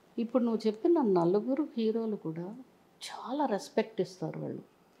చెప్తారు? ఇప్పుడు నువ్వు చెప్పిన నలుగురు హీరోలు కూడా చాలా రెస్పెక్ట్ ఇస్తారు వాళ్ళు.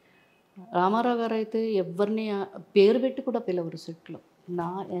 రామారావు గారు అయితే ఎవరిని పేరు పెట్టి కూడా పిలవరు సెట్లో.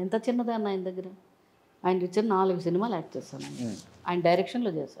 ఎంత చిన్నదాన్ని ఆయన దగ్గర. ఆయన ఇచ్చిన 4 సినిమాలు యాక్ట్ చేశాను. ఆయన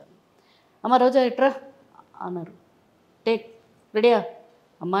డైరెక్షన్లో చేశాను. అమ్మ రోజా ఇట్రా అన్నారు. టేక్ రెడీయా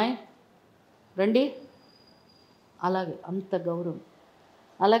అమ్మాయి రండి, అలాగే అంత గౌరవం.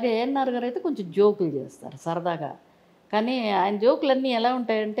 అలాగే ఏఎన్ఆర్ గారు అయితే కొంచెం జోకులు చేస్తారు సరదాగా. కానీ ఆయన జోకులన్నీ ఎలా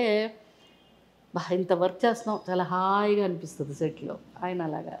ఉంటాయంటే ఇంత వర్క్ చేస్తున్నాం చాలా హాయిగా అనిపిస్తుంది సెట్లో. ఆయన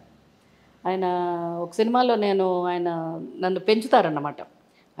అలాగా. ఆయన ఒక సినిమాలో ఆయన నన్ను పెంచుతారన్నమాట.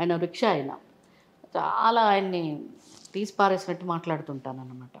 ఆయన రిక్షా ఆయన చాలా ఆయన్ని తీసి పారేసినట్టు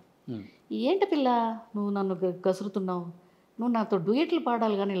మాట్లాడుతుంటానన్నమాట. ఏంటి పిల్ల నువ్వు నన్ను గసురుతున్నావు, నువ్వు నాతో డ్యూయెట్లు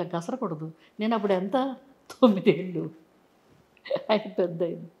పాడాలి కానీ ఇలా గసరకూడదు. నేను అప్పుడు ఎంత 9 ఏళ్ళు, ఆయన పెద్ద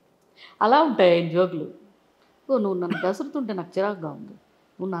అయింది. అలా ఉంటాయి ఆయన జోకులు. నువ్వు నన్ను గసురుతుంటే నాకు చిరాకుగా ఉంది,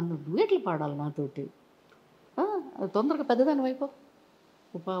 నువ్వు నన్ను డ్యూయెట్లు పాడాలి నాతోటి, తొందరగా పెద్దదాని వైపు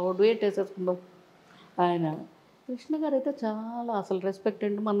ఓ డ్యూయెట్ వేసేసుకుందాం. ఆయన కృష్ణ గారు అయితే చాలా అసలు రెస్పెక్ట్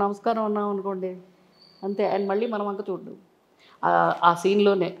అండి. మన నమస్కారం అన్నాం అనుకోండి అంతే, ఆయన మళ్ళీ మనం అంక చూడ్డు. ఆ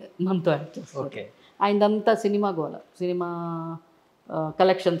సీన్లోనే మనతో యాక్ట్ చేస్తారు. ఆయనదంతా సినిమా గోల. సినిమా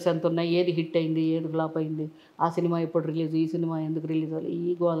కలెక్షన్స్ ఎంత ఉన్నాయి, ఏది హిట్ అయింది, ఏది ఫ్లాప్ అయింది, ఆ సినిమా ఎప్పుడు రిలీజ్, ఈ సినిమా ఎందుకు రిలీజ్ అవ్వాలి,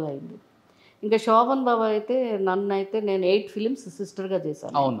 ఈ గోల అయింది. ఇంకా శోభన్ బాబు అయితే నేను 8 ఫిలిమ్స్ సిస్టర్గా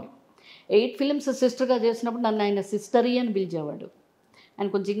చేశాను. అవును, 8 ఫిలిమ్స్ సిస్టర్గా చేసినప్పుడు నన్ను ఆయన సిస్టరీ అని పిలిచేవాడు. ఆయన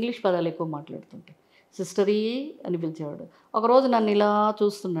కొంచెం ఇంగ్లీష్ పదాలు ఎక్కువ మాట్లాడుతుంటే సిస్టరీ అని పిలిచేవాడు. ఒకరోజు నన్ను ఇలా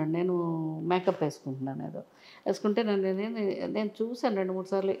చూస్తున్నాడు, నేను మేకప్ వేసుకుంటున్నాను, ఏదో వేసుకుంటే నేను చూశాను 2-3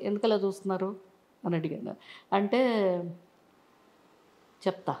 సార్లు. ఎందుకలా చూస్తున్నారు అని అడిగాను. అంటే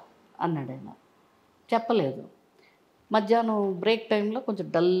చెప్తా అన్నాడు ఆయన. చెప్పలేదు. మధ్యాహ్నం బ్రేక్ టైంలో కొంచెం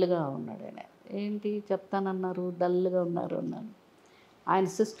డల్గా ఉన్నాడు ఆయన. ఏంటి చెప్తానన్నారు, డల్గా ఉన్నారు అన్నాను. ఆయన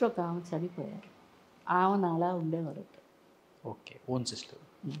సిస్టర్ ఒక ఆమె చనిపోయారు. ఆమెను అలా ఉండేవారు. Okay, own sister.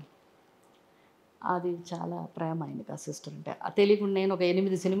 అది చాలా ప్రేమ ఆయనకి ఆ సిస్టర్ అంటే. తెలియకుండా నేను ఒక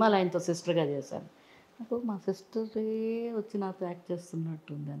 8 సినిమాలు ఆయనతో సిస్టర్గా చేశాను. నాకు మా సిస్టరే వచ్చి నాతో యాక్ట్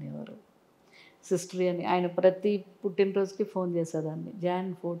చేస్తున్నట్టుంది అనేవారు. సిస్టరీ అని. ఆయన ప్రతి పుట్టినరోజుకి ఫోన్ చేసేదాన్ని. Jan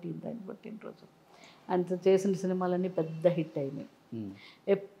 14 ఆయన పుట్టినరోజు. ఆయనతో చేసిన సినిమాలన్నీ పెద్ద హిట్ అయినాయి.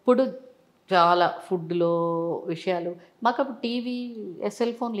 ఎప్పుడు చాలా ఫుడ్లో విషయాలు. మాకు అప్పుడు టీవీ,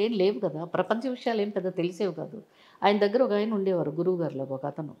 సెల్ ఫోన్లు ఏం లేవు కదా, ప్రపంచ విషయాలు ఏం పెద్ద తెలిసేవి కాదు. ఆయన దగ్గర ఒక ఆయన ఉండేవారు, గురువు గారిలో ఒక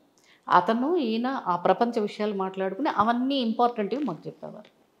అతను ఈయన ఆ ప్రపంచ విషయాలు మాట్లాడుకుని అవన్నీ ఇంపార్టెంట్వి మాకు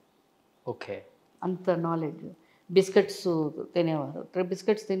చెప్పేవారు. ఓకే, అంత నాలెడ్జ్. బిస్కెట్స్ తినేవారు.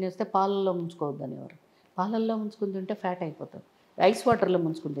 బిస్కెట్స్ తినేస్తే పాలల్లో ముంచుకోవద్దు అనేవారు. పాలల్లో ముంచుకుని తింటే ఫ్యాట్ అయిపోతారు. ఐస్ వాటర్లో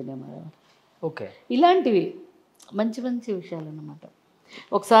ముంచుకుని తినేవారు. ఓకే, ఇలాంటివి మంచి మంచి విషయాలు అన్నమాట.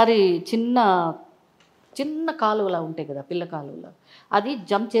 ఒకసారి చిన్న కాలువలా ఉంటాయి కదా, పిల్ల కాలువలా, అది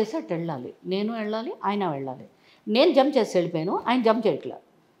జంప్ చేసి అటు వెళ్ళాలి. నేను వెళ్ళాలి, ఆయన వెళ్ళాలి. నేను జంప్ చేసి వెళ్ళిపోయాను, ఆయన జంప్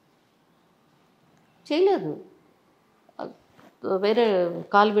చేయలేదు. వేరే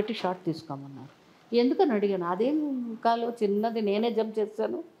కాలు పెట్టి షార్ట్ తీసుకోమన్నారు. ఎందుకని అడిగాను. అదేం కాలు చిన్నది, నేనే జంప్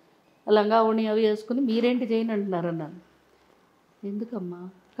చేశాను, లంగా ఓణి అవి వేసుకుని మీరేంటి చేయను అంటున్నారు అన్నాను. ఎందుకమ్మా,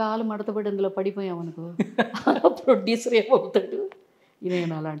 కాలు మడతపడి అందులో పడిపోయామనుకో ప్రొడ్యూసర్ ఏమవుతాడు.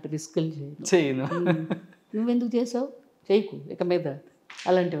 నేను అలాంటి రిస్కులు చేయను. నువ్వెందుకు చేసావు, చేయకు ఇక మీద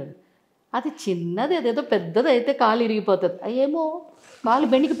అలాంటివాడు. అది చిన్నది, అదేదో పెద్దది అయితే కాలు ఇరిగిపోతుంది. ఏమో కాలు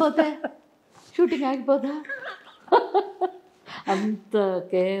బెణికిపోతే షూటింగ్ ఆగిపోతా. అంత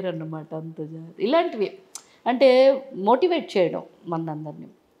కేర్ అన్నమాట, అంత ఇలాంటివి అంటే మోటివేట్ చేయడం మనందరినీ.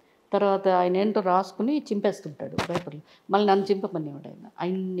 తర్వాత ఆయన ఏంటో రాసుకుని చింపేస్తుంటాడు పేపర్లు. మళ్ళీ నన్ను చింపమనేవాడు ఆయన.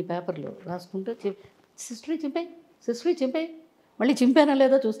 అన్ని పేపర్లు రాసుకుంటూ సిస్టరీ చింపే మళ్ళీ చింపానా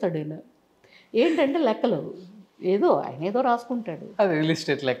లేదో చూస్తాడు ఆయన. ఏంటంటే లెక్కలు ఆయన ఏదో రాసుకుంటాడు. అది రియల్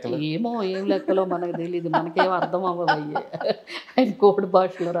ఎస్టేట్ లెక్కలు, ఏం లెక్కలో మనకు తెలియదు, మనకేం అర్థం అవ్వదు. ఆయన కోడ్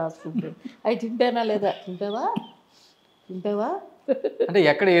భాషలో రాసుకుంటాడు. అవి చింపానా లేదా, చింపావా అంటే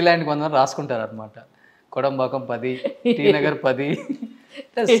ఎక్కడ ఏ ల్యాండ్ కొందరు రాసుకుంటారు అనమాట. కొడంబాకం 10, టీ నగర్ 10.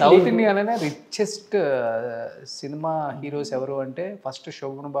 సౌత్ ఇండియాలోనే రిచెస్ట్ సినిమా హీరోస్ ఎవరు అంటే ఫస్ట్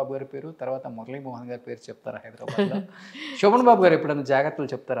శోభన్ బాబు గారి పేరు, తర్వాత మురళీమోహన్ గారి పేరు చెప్తారు హైదరాబాద్లో. శోభన్ బాబు గారు ఎప్పుడైనా జాగ్రత్తలు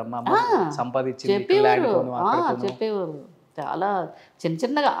చెప్తారమ్మా, సంపాదించింది చెప్పేవారు. చాలా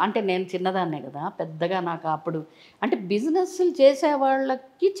చిన్నగా. అంటే నేను చిన్నదాన్నే కదా, పెద్దగా నాకు అప్పుడు అంటే బిజినెస్లు చేసే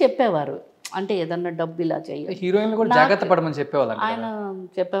వాళ్ళకి చెప్పేవారు. అంటే ఏదన్నా డబ్బు ఇలా చేయాలి, హీరోయిన్లు కూడా జాగ్రత్త పడమని చెప్పేవాళ్ళు ఆయన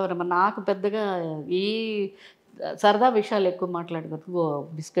చెప్పేవారు. నాకు పెద్దగా ఈ సరదా విషయాలు ఎక్కువ మాట్లాడుకో.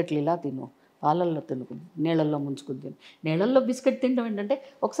 బిస్కెట్లు ఇలా తిను, పాలల్లో తినుకు, నీళ్ళల్లో ముంచుకుని తిను. నీళ్ళల్లో బిస్కెట్ తినడం ఏంటంటే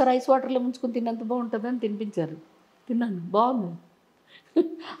ఒకసారి ఐస్ వాటర్లో ముంచుకుని తిన్నంత బాగుంటుందని తినిపించారు. తిన్నాను, బాగుంది.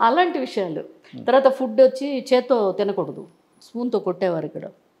 అలాంటి విషయాలు. తర్వాత ఫుడ్ వచ్చి చేత్తో తినకూడదు, స్పూన్తో కొట్టేవారు ఇక్కడ.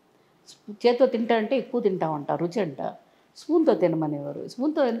 చేత్తో తింటా అంటే ఎక్కువ తింటామంట, రుచి అంట. స్పూన్తో తినమనేవారు.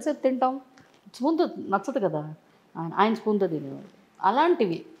 స్పూన్తో ఎంతసేపు తింటాం, స్పూన్తో నచ్చదు కదా, ఆయన స్పూన్తో తినేవారు.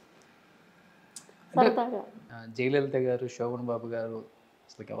 అలాంటివి సరదాగా. జయలలిత గారు, శోభన్ బాబు గారు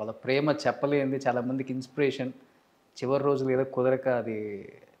అసలు వాళ్ళ ప్రేమ చెప్పలేనిది, చాలామందికి ఇన్స్పిరేషన్. చివరి రోజులు ఏదో కుదరక అది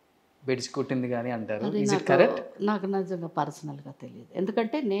బెడిసి కొట్టింది కానీ అంటారు. Is it correct? నాకు నిజంగా పర్సనల్గా తెలియదు,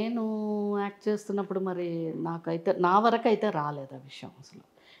 ఎందుకంటే నేను యాక్ట్ చేస్తున్నప్పుడు మరి నాకైతే నా వరకు అయితే రాలేదు ఆ విషయం అసలు.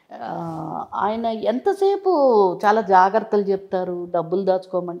 ఆయన ఎంతసేపు చాలా జాగ్రత్తలు చెప్తారు, డబ్బులు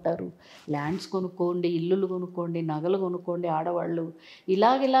దాచుకోమంటారు, ల్యాండ్స్ కొనుక్కోండి, ఇల్లులు కొనుక్కోండి, నగలు కొనుక్కోండి ఆడవాళ్ళు,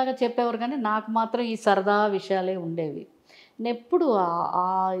 ఇలాగ చెప్పేవారు. కానీ నాకు మాత్రం ఈ సరదా విషయాలే ఉండేవి. నేను ఎప్పుడు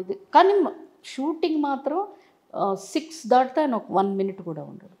ఇది కానీ షూటింగ్ మాత్రం 6 దాటితే ఆయన 1 minute కూడా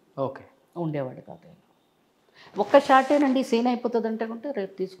ఉండడు. ఓకే, ఉండేవాడు కాదు ఆయన. ఒక్క షాటేనండి సీన్ అయిపోతుంది అంటే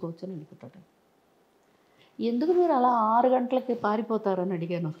రేపు తీసుకోవచ్చు అని వెళ్ళిపోతాడు. ఎందుకు మీరు అలా 6 గంటలకి పారిపోతారని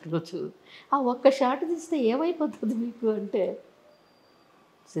అడిగాను ఒకరోజు. ఆ ఒక్క షాట్ తీస్తే ఏమైపోతుంది మీకు అంటే,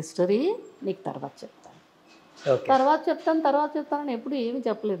 సిస్టరీ నీకు తర్వాత చెప్తాను ఎప్పుడు ఏమీ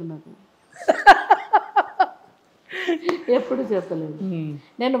చెప్పలేదు నాకు. ఎప్పుడు చెప్పలేదు.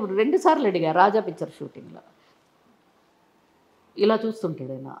 నేను 2 సార్లు అడిగా రాజా పిక్చర్ షూటింగ్లో. ఇలా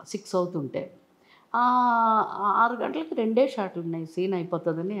చూస్తుంటాడు ఆయన 6 అవుతుంటే, 6 గంటలకి 2 షాట్లు ఉన్నాయి, సీన్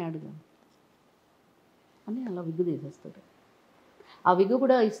అయిపోతుందని అడిగాను అని అలా విగ్గు తీసేస్తాడు. ఆ విగ్గు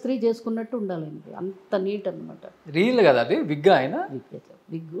కూడా ఇస్త్రీ చేసుకున్నట్టు ఉండాలండి, అంత నీట్ అనమాట. రియల్ కదా అది విగ్? ఆయన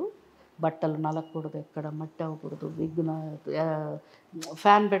విగ్గు బట్టలు నలగకూడదు, ఎక్కడ మట్టి అవ్వకూడదు, విగ్గు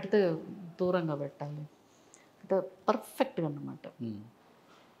ఫ్యాన్ పెడితే దూరంగా పెట్టాలి, పర్ఫెక్ట్గా అన్నమాట.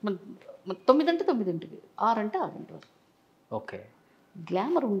 9 అంటే 9ంటికి, 6 అంటే 6 వరకు. ఓకే,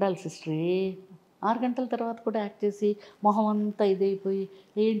 గ్లామర్ ఉండాలి సిస్టరీ. 6 గంటల తర్వాత కూడా యాక్ట్ చేసి మొహం అంతా ఇదైపోయి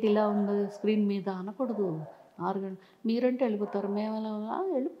ఏంటి ఇలా ఉంది స్క్రీన్ మీద అనకూడదు. 6 గంటలు మీరంటే వెళ్ళిపోతారు, మేము ఎలా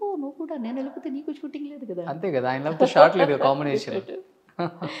వెళ్ళిపో, నువ్వు కూడా. నేను వెళ్ళిపోతే నీకు షూటింగ్ లేదు కదా. అంతే కదా, ఆయనతో షార్ట్ లేదు కాంబినేషన్.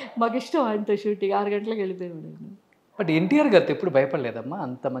 మాకు ఇష్టం ఆయనతో షూటింగ్. 6 గంటలకు వెళ్ళిపోయాడు. బట్ ఎన్టీఆర్ గారితో ఎప్పుడు భయపడలేదమ్మా?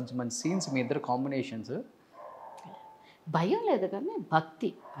 అంత మంచి మంచి సీన్స్ మీ ఇద్దరు కాంబినేషన్స్. భయం లేదు కానీ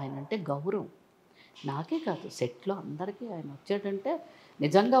భక్తి, ఆయన అంటే గౌరవం. నాకే కాదు సెట్లో అందరికీ. ఆయన వచ్చాడంటే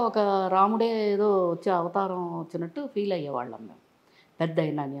నిజంగా ఒక రాముడే ఏదో వచ్చే అవతారం వచ్చినట్టు ఫీల్ అయ్యేవాళ్ళం మేము, పెద్ద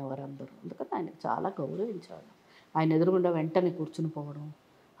అయినా ఎవరందరూ. అందుకని ఆయనకు చాలా గౌరవించేవాళ్ళం. ఆయన ఎదురుగుండా వెంటనే కూర్చుని పోవడం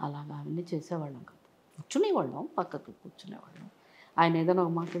అలాగా అవన్నీ చేసేవాళ్ళం కాదు. కూర్చునేవాళ్ళం, పక్కకు కూర్చునేవాళ్ళం. ఆయన ఏదైనా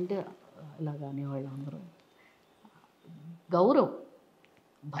ఒక మాట అంటే ఇలాగా అనేవాళ్ళం అందరూ. గౌరవం.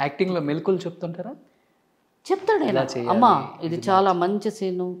 యాక్టింగ్లో మెలకువలు చెప్తుంటారా? చెప్తాడు ఆయన, అమ్మా ఇది చాలా మంచి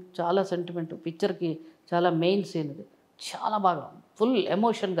సీను, చాలా సెంటిమెంట్, పిక్చర్కి చాలా మెయిన్ సీన్ ఇది, చాలా బాగా ఫుల్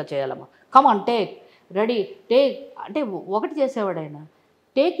ఎమోషన్గా చేయాలమ్మా, కమాన్ టేక్, రెడీ టేక్ అంటే ఒకటి చేసేవాడు ఆయన.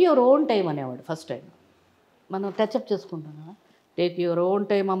 టేక్ యువర్ ఓన్ టైం అనేవాడు ఫస్ట్. ఆయన మనం టచ్అప్ చేసుకుంటాం, టేక్ యువర్ ఓన్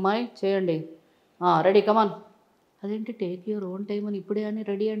టైం అమ్మాయి చేయండి, రెడీ కమాన్. అదేంటి టేక్ యువర్ ఓన్ టైం అని ఇప్పుడే అని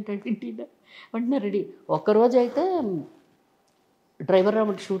రెడీ అంటే వెంటనే రెడీ. ఒక్కరోజు అయితే డ్రైవర్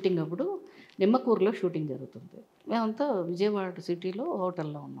రాముడి షూటింగ్ అప్పుడు నిమ్మకూరులో షూటింగ్ జరుగుతుంది. మేమంతా విజయవాడ సిటీలో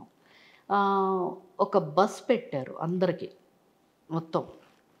హోటల్లో ఉన్నాం. ఒక బస్ పెట్టారు అందరికీ, మొత్తం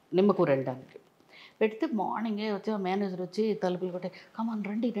నిమ్మకూరు వెళ్ళడానికి పెడితే మార్నింగే వచ్చి మేనేజర్ వచ్చి తలుపులు కొట్టే, కమాన్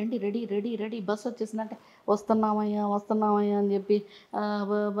రండి రండి రెడీ రెడీ రెడీ బస్ వచ్చేసిందంటే వస్తున్నామయ్యా అని చెప్పి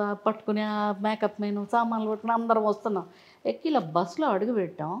పట్టుకుని మేకప్ మెయిన్ సామాన్లు పట్టుకుని అందరం వస్తున్నాం. ఎక్కి ఇలా బస్సులో అడుగు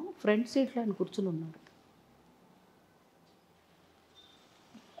పెట్టాం, ఫ్రంట్ సీట్లో ఆయన కూర్చుని ఉన్నాడు.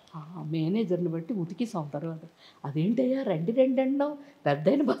 మేనేజర్ని బట్టి ఉతికిసాం తర్వాత. అదేంటయ్యా రండి అన్నావు, పెద్ద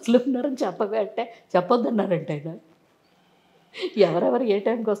అయిన బస్సులో ఉన్నారని చెప్పవే అంటే చెప్పొద్దన్నారంటే ఆయన. ఎవరెవరు ఏ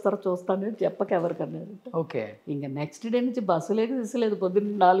టైంకి వస్తారో చూస్తాను చెప్పక ఎవరికన్నారంట. ఓకే, ఇంకా నెక్స్ట్ డే నుంచి బస్సు లేదు తీసలేదు,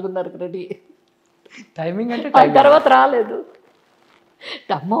 పొద్దున్న 4:30కి రెడీ. టైమింగ్ అంటే తర్వాత రాలేదు.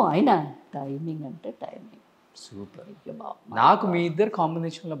 అమ్మో ఆయన టైమింగ్ అంటే టైమింగ్ సూపర్. నాకు మీ ఇద్దరు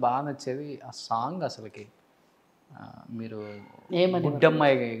కాంబినేషన్లో బాగా నచ్చేది ఆ సాంగ్. అసలుకి మీరు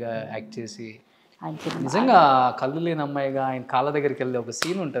గుడ్డమ్మాయిగా యాక్ట్ చేసి నిజంగా కళ్ళు లేని అమ్మాయిగా ఆయన కాళ్ళ దగ్గరికి వెళ్ళి ఒక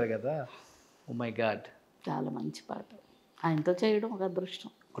సీన్ ఉంటుంది కదా, ఓ మై గాడ్, చాలా మంచి పాట. ఆయనతో చేయడం ఒక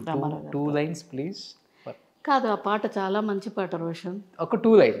అదృష్టం. 2 lines ప్లీజ్. కాదు, ఆ పాట చాలా మంచి పాట రోషన్. ఒక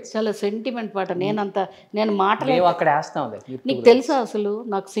 2 lines, చాలా సెంటిమెంట్ పాట. నేను మాటలు అక్కడ వేస్తాం. నీకు తెలుసా అసలు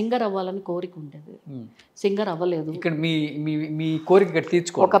నాకు సింగర్ అవ్వాలని కోరిక ఉండేది, సింగర్ అవ్వలేదు. ఇక్కడ మీ మీ కోరిక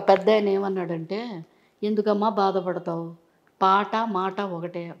తీర్చుకో. ఒక పెద్ద ఆయన ఏమన్నాడంటే, ఎందుకమ్మా బాధపడతావు, పాట మాట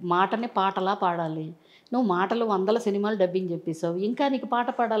ఒకటే, మాటని పాటలా పాడాలి, నువ్వు మాటలు 100 సినిమాలు డబ్బింగ్ చెప్పేసావు, ఇంకా నీకు పాట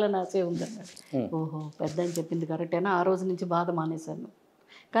పాడాలని ఆశే ఉందన్నాడు. ఓహో పెద్ద అని చెప్పింది కరెక్టేనా. ఆ రోజు నుంచి బాధ మానేశాను,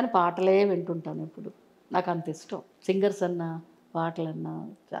 కానీ పాటలే వింటుంటాను ఎప్పుడు. నాకు అంత ఇష్టం సింగర్స్ అన్నా పాటలన్నా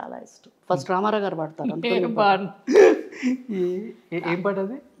చాలా ఇష్టం. ఫస్ట్ రామారావు గారు పాడతారు అనుకో, ఏం పాట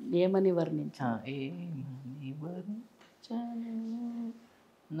అది? ఏమని వర్ణించా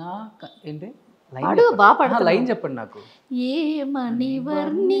ఏంటి పాడు, బాగా పాడతావు. లైన్ చెప్పండి నాకు. ఏమని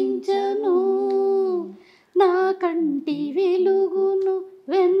వర్ణించను నా కంటి వెలుగును,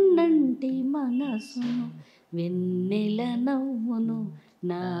 వెన్నంటి మనసును, వెన్నెల నవ్వును,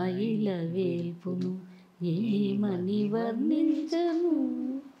 నా ఇల వేల్పును, ఏమని వర్ణించను.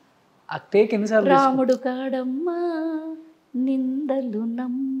 ఆ టేక్ ఎన్నిసార్లు? రాముడు కాడమ్మా నిందలు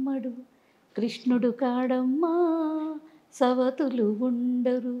నమ్మడు, కృష్ణుడు కాడమ్మా సవతులు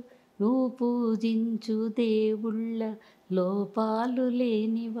ఉండరు, నువ్వు పూజించు దేవుళ్ళ లోపాలు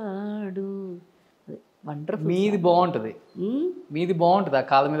లేనివాడు. వండర్ఫుల్. మీది బాగుంటుంది, మీది బాగుంటుంది. ఆ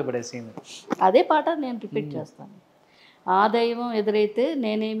కాళ్ళ మీద పడే సీన్ అదే పాట నేను రిపీట్ చేస్తాను. ఆ దైవం ఎదురైతే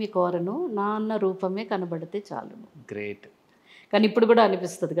నేనేమి కోరను, నా అన్న రూపమే కనబడితే చాలును. గ్రేట్. కానీ ఇప్పుడు కూడా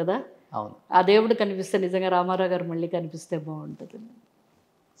అనిపిస్తుంది కదా, అవును, ఆ దేవుడు కనిపిస్తే నిజంగా రామారావు గారు మళ్ళీ కనిపిస్తే బాగుంటుంది.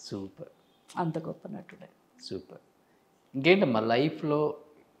 సూపర్. అంత గొప్ప నటుడే. సూపర్. ఇంకేంటమ్మా లైఫ్లో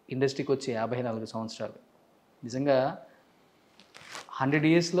ఇండస్ట్రీకి వచ్చి 54 సంవత్సరాలు, నిజంగా 100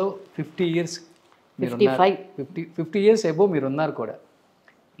 ఇయర్స్లో 50 ఇయర్స్ మీరు 50 ఇయర్స్ ఎబో మీరు ఉన్నారు కూడా.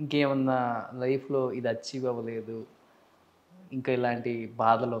 ఇంకేమన్నా లైఫ్లో ఇది అచీవ్ అవ్వలేదు, ఇంకా ఇలాంటి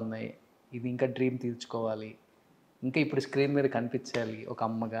బాధలు ఉన్నాయి, ఇది ఇంకా డ్రీమ్ తీర్చుకోవాలి, ఇంకా ఇప్పుడు స్క్రీన్ మీద కనిపించాలి ఒక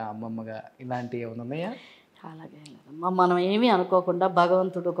అమ్మగా అమ్మమ్మగా, ఇలాంటివి ఏమైనా ఉన్నాయా? అలాగే మనం ఏమీ అనుకోకుండా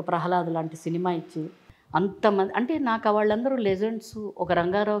భగవంతుడు ఒక ప్రహ్లాద్ లాంటి సినిమా ఇచ్చి అంతమంది, అంటే నాకు వాళ్ళందరూ లెజెండ్స్. ఒక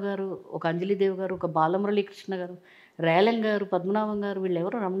రంగారావు గారు, ఒక అంజలిదేవి గారు, ఒక బాలమురళీకృష్ణ గారు, రేలం గారు, పద్మనాభం గారు,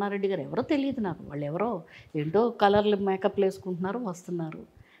 వీళ్ళెవరో, రమణారెడ్డి గారు, ఎవరో తెలియదు నాకు. వాళ్ళు ఎవరో ఏంటో కలర్లు మేకప్లు వేసుకుంటున్నారు, వస్తున్నారు,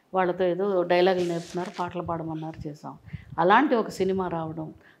 వాళ్ళతో ఏదో డైలాగులు నేర్పుతున్నారు, పాటలు పాడమన్నారు, చేసాం. అలాంటి ఒక సినిమా రావడం,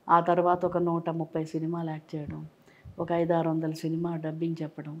 ఆ తర్వాత ఒక 130 సినిమాలు యాక్ట్ చేయడం, ఒక 500-600 సినిమా డబ్బింగ్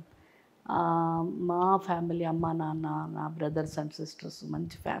చెప్పడం, మా ఫ్యామిలీ, అమ్మ నాన్న, నా బ్రదర్స్ అండ్ సిస్టర్స్,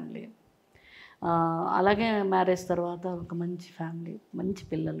 మంచి ఫ్యామిలీ. అలాగే మ్యారేజ్ తర్వాత ఒక మంచి ఫ్యామిలీ, మంచి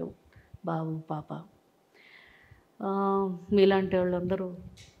పిల్లలు, బాబు పాప. మీలాంటి వాళ్ళందరూ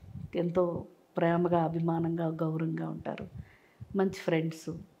ఎంతో ప్రేమగా, అభిమానంగా, గౌరవంగా ఉంటారు, మంచి ఫ్రెండ్స్.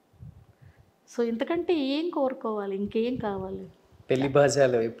 సో ఇంతకంటే ఏం కోరుకోవాలి, ఇంకేం కావాలి? పెళ్లి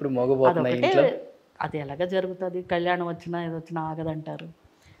భాషలు ఎప్పుడు మోగబోతున్నాయి ఇంట్లో. అది ఎలాగ జరుగుతుంది, కళ్యాణం వచ్చినా ఏది వచ్చినా ఆగదంటారు,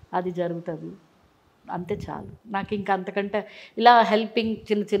 అది జరుగుతుంది, అంతే చాలు నాకు. ఇంకా అంతకంటే ఇలా హెల్పింగ్,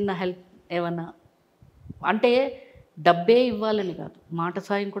 చిన్న చిన్న హెల్ప్ ఏమన్నా అంటే డబ్బే ఇవ్వాలని కాదు, మాట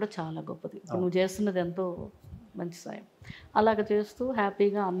సాయం కూడా చాలా గొప్పది. నువ్వు చేస్తున్నది ఎంతో మంచి సాయం. అలాగ చేస్తూ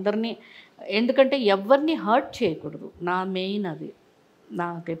హ్యాపీగా అందరినీ, ఎందుకంటే ఎవరిని హర్ట్ చేయకూడదు, నా మెయిన్ అది.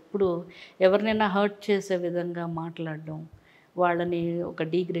 నాకు ఎప్పుడు ఎవరినైనా హర్ట్ చేసే విధంగా మాట్లాడడం, వాళ్ళని ఒక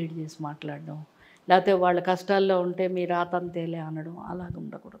డీగ్రేడ్ చేసి మాట్లాడడం, లేకపోతే వాళ్ళ కష్టాల్లో ఉంటే మీ రాతంతేలే అనడం, అలాగ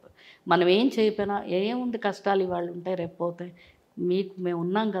ఉండకూడదు. మనం ఏం చేయకపోయినా ఏముంది, కష్టాలు ఇవాళ ఉంటాయి, రేపు పోతాయి, మీకు మేము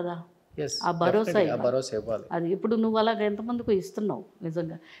ఉన్నాం కదా, ఆ భరోసా ఇవ్వాలి. అది ఇప్పుడు నువ్వు అలాగ ఎంతమందికి ఇస్తున్నావు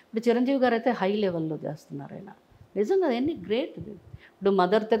నిజంగా. ఇప్పుడు చిరంజీవి గారు అయితే హై లెవెల్లో చేస్తున్నారు ఆయన, నిజంగా ఎన్ని గ్రేట్. ఇది ఇప్పుడు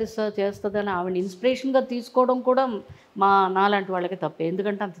మదర్ తెరిసా చేస్తుందని ఆవిడ ఇన్స్పిరేషన్గా తీసుకోవడం కూడా నాలాంటి వాళ్ళకి తప్పే,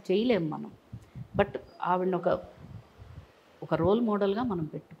 ఎందుకంటే అంత చేయలేము మనం. బట్ ఆవిడని ఒక రోల్ మోడల్గా మనం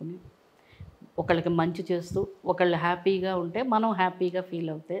పెట్టుకుని ఒకళ్ళకి మంచి చేస్తూ ఒకళ్ళు హ్యాపీగా ఉంటే మనం హ్యాపీగా ఫీల్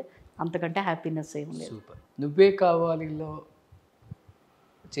అవుతే అంతకంటే హ్యాపీనెస్ ఏం లేదు. సూపర్. నువ్వే కావాలిలో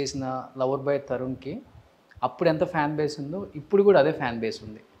చేసిన లవర్ బాయ్ తరుణ్కి అప్పుడు ఎంత ఫ్యాన్ బేస్ ఉందో ఇప్పుడు కూడా అదే ఫ్యాన్ బేస్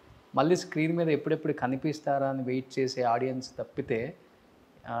ఉంది. మళ్ళీ స్క్రీన్ మీద ఎప్పుడెప్పుడు కనిపిస్తారా అని వెయిట్ చేసే ఆడియన్స్ తప్పితే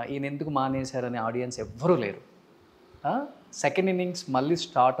ఈయన ఎందుకు మానేశారనే ఆడియన్స్ ఎవ్వరూ లేరు. సెకండ్ ఇన్నింగ్స్ మళ్ళీ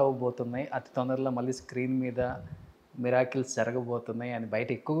స్టార్ట్ అవ్వబోతున్నాయి, అతి తొందరలో మళ్ళీ స్క్రీన్ మీద మిరాకిల్స్ జరగబోతున్నాయి అని బయట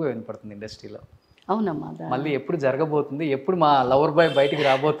ఎక్కువగా వినపడుతుంది ఇండస్ట్రీలో. అవునమ్మా, మళ్ళీ ఎప్పుడు జరగబోతుంది, ఎప్పుడు మా లవర్ బాయ్ బయటికి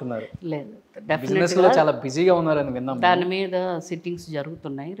రాబోతున్నారు? లేదు, బిజినెస్లో చాలా బిజీగా ఉన్నారని విన్నాం. దాని మీద సిట్టింగ్స్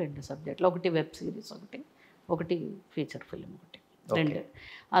జరుగుతున్నాయి, 2 సబ్జెక్టులు, ఒకటి వెబ్ సిరీస్, ఒకటి ఫీచర్ ఫిల్మ్, ఒకటి 2.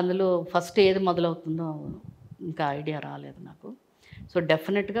 అందులో ఫస్ట్ ఏది మొదలవుతుందో ఇంకా ఐడియా రాలేదు నాకు. సో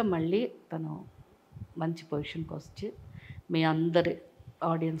డెఫినెట్గా మళ్ళీ తను మంచి పొజిషన్కి వచ్చి మీ అందరి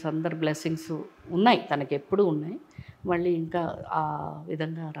ఆడియన్స్ అందరి బ్లెస్సింగ్స్ ఉన్నాయి, తనకి ఎప్పుడూ ఉన్నాయి, మళ్ళీ ఇంకా ఆ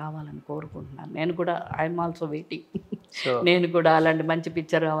విధంగా రావాలని కోరుకుంటున్నాను. నేను కూడా ఐఎమ్ ఆల్సో వెయిటింగ్. నేను కూడా అలాంటి మంచి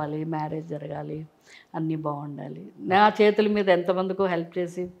పిక్చర్ రావాలి, మ్యారేజ్ జరగాలి, అన్నీ బాగుండాలి. నా చేతుల మీద ఎంతమందికో హెల్ప్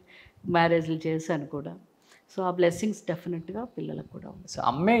చేసి మ్యారేజ్లు చేశాను కూడా. సో ఆ బ్లెస్సింగ్స్ డెఫినెట్గా పిల్లలకు కూడా ఉంది. సో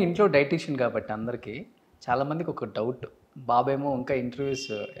అమ్మే ఇంట్లో డైటీషియన్ కాబట్టి అందరికీ చాలామందికి ఒక డౌట్, బాబేమో ఇంకా ఇంటర్వ్యూస్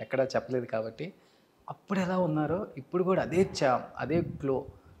ఎక్కడా చెప్పలేదు కాబట్టి అప్పుడు ఎలా ఉన్నారో ఇప్పుడు కూడా అదే చామ్, అదే గ్లో,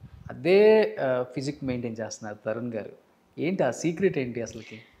 అదే ఫిజిక్ మెయింటైన్ చేస్తున్నారు తరుణ్ గారు. ఏంటి ఆ సీక్రెట్ ఏంటి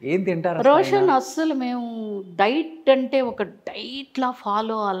అసలుకి? ఏం తింటారు? రోషన్ అస్సలు మేము డైట్ అంటే ఒక డైట్లా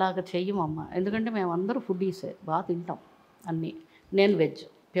ఫాలో అలాగ చెయ్యమమ్మ. ఎందుకంటే మేము అందరూ ఫుడ్డీసే, బాగా తింటాం అన్నీ. నేను వెజ్,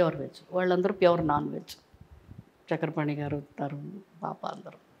 ప్యూర్ వెజ్, వాళ్ళందరూ ప్యూర్ నాన్ వెజ్. చక్రపాణి గారు, తరుణ్, పాప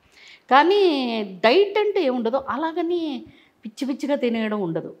అందరూ. కానీ డైట్ అంటే ఏముండదు, అలాగని పిచ్చి పిచ్చిగా తినేయడం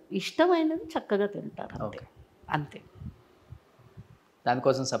ఉండదు. ఇష్టమైనది చక్కగా తింటారు అంతే. అంతే,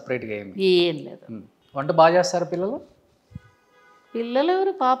 దానికోసం సపరేట్గా ఏం లేదు. వంట బాగా చేస్తారు పిల్లలు? పిల్లలు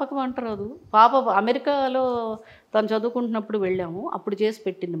ఎవరు? పాపకు వంట రాదు. పాప అమెరికాలో తను చదువుకుంటున్నప్పుడు వెళ్ళాము, అప్పుడు చేసి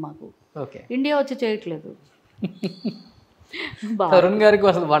పెట్టింది మాకు. ఓకే. ఇండియా వచ్చి చేయట్లేదు. తరుణ్ గారికి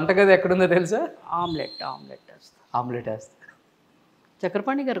అసలు వంటగది ఎక్కడుందో తెలుసా? ఆమ్లెట్ వేస్తా. ఆమ్లెట్ వేస్తా.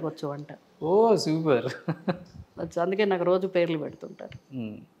 చక్రపాణి గారికి వచ్చు వంట. ఓ సూపర్. వచ్చు, అందుకే నాకు రోజు పేర్లు పెడుతుంటారు.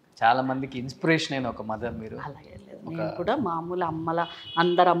 చాలా మందికి ఇన్స్పిరేషన్ అయిన ఒక మదర్ మీరు. అలాగే లేదు, నేను కూడా మామూలు అమ్మలా,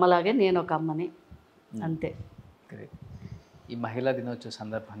 అందరు అమ్మలాగే నేను ఒక అమ్మని, అంతే. ఈ మహిళా దినోత్సవ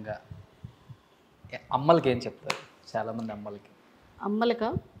సందర్భంగా అమ్మలకి ఏం చెప్తారు? చాలామంది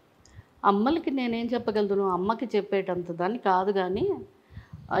అమ్మలకి నేనేం చెప్పగలను, అమ్మకి చెప్పేటంత దాన్ని కాదు. కానీ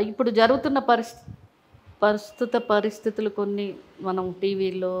ఇప్పుడు జరుగుతున్న ప్రస్తుత పరిస్థితులు కొన్ని మనం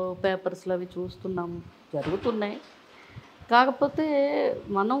టీవీలో, పేపర్స్లో అవి చూస్తున్నాము, జరుగుతున్నాయి. కాకపోతే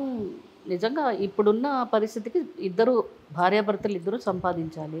మనం నిజంగా ఇప్పుడున్న పరిస్థితికి ఇద్దరు భార్యాభర్తలు ఇద్దరు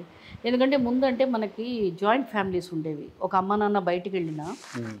సంపాదించాలి. ఎందుకంటే ముందంటే మనకి జాయింట్ ఫ్యామిలీస్ ఉండేవి. ఒక అమ్మ నాన్న బయటికి వెళ్ళినా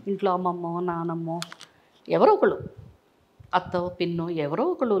ఇంట్లో అమ్మమ్మో నానమ్మో ఎవరో ఒకళ్ళు, అత్తో పిన్నో ఎవరో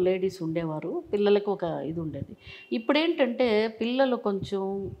ఒకళ్ళు లేడీస్ ఉండేవారు. పిల్లలకు ఒక ఇది ఉండేది. ఇప్పుడేంటంటే పిల్లలు కొంచెం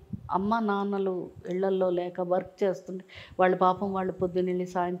అమ్మ నాన్నలు ఇళ్లల్లో లేక వర్క్ చేస్తుంటే వాళ్ళు పాపం వాళ్ళు పొద్దున్నెళ్ళి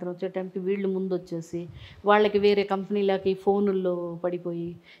సాయంత్రం వచ్చే టైంకి వీళ్ళు ముందు వచ్చేసి వాళ్ళకి వేరే కంపెనీలకి ఈ ఫోనుల్లో పడిపోయి,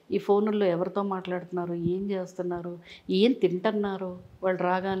 ఈ ఫోనుల్లో ఎవరితో మాట్లాడుతున్నారు, ఏం చేస్తున్నారు, ఏం తింటున్నారు వాళ్ళు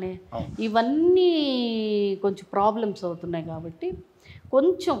రాగానే, ఇవన్నీ కొంచెం ప్రాబ్లమ్స్ అవుతున్నాయి. కాబట్టి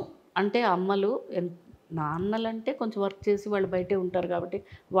కొంచెం అంటే అమ్మలు నాన్నలంటే కొంచెం వర్క్ చేసి వాళ్ళు బయటే ఉంటారు కాబట్టి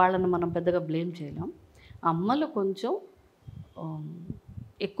వాళ్ళని మనం పెద్దగా బ్లేమ్ చేయలేం. అమ్మలు కొంచెం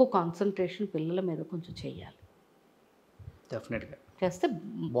ఎక్కువ కాన్సన్ట్రేషన్ పిల్లల మీద కొంచెం చేయాలి. డెఫినెట్గా చేస్తే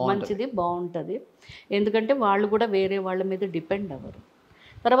మంచిది, బాగుంటుంది. ఎందుకంటే వాళ్ళు కూడా వేరే వాళ్ళ మీద డిపెండ్ అవ్వరు.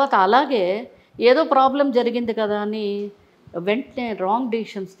 తర్వాత అలాగే ఏదో ప్రాబ్లం జరిగింది కదా అని వెంటనే రాంగ్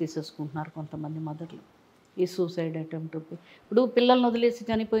డెసిషన్స్ తీసేసుకుంటున్నారు కొంతమంది మదర్లు. ఈ సూసైడ్ అటెంప్ట్, ఇప్పుడు పిల్లల్ని వదిలేసి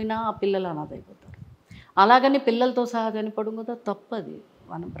చనిపోయినా ఆ పిల్లలు అనాథైపోతారు. అలాగని పిల్లలతో సహా చనిపోవడం కూడా తప్పది.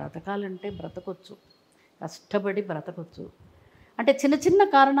 మనం బ్రతకాలంటే బ్రతకొచ్చు, కష్టపడి బ్రతకొచ్చు. అంటే చిన్న చిన్న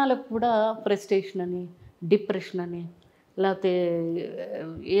కారణాలకు కూడా ఫ్రస్ట్రేషన్ అని, డిప్రెషన్ అని, లేకపోతే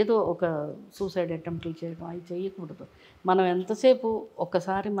ఏదో ఒక సూసైడ్ అటెంప్ట్లు చేయడం అవి చేయకూడదు. మనం ఎంతసేపు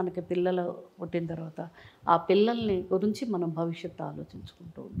ఒక్కసారి మనకి పిల్లలు పుట్టిన తర్వాత ఆ పిల్లల్ని గురించి మనం భవిష్యత్తు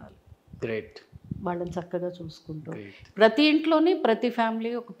ఆలోచించుకుంటూ ఉండాలి. గ్రేట్. వాళ్ళని చక్కగా చూసుకుంటూ, ప్రతి ఇంట్లోని ప్రతి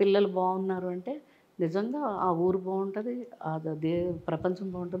ఫ్యామిలీ ఒక పిల్లలు బాగున్నారు అంటే నిజంగా ఆ ఊరు బాగుంటుంది, ప్రపంచం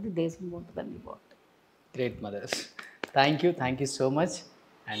బాగుంటుంది, దేశం బాగుంటుంది, అన్నీ బాగుంటుంది. Great mothers. Thank you so much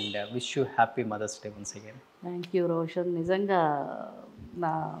and wish you happy mother's day once again. Thank you Roshan. నిజంగా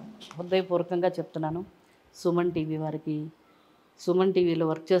నా హృదయపూర్వకంగా చెప్తున్నాను. సుమన్ టీవీ వారికి, సుమన్ టీవీలో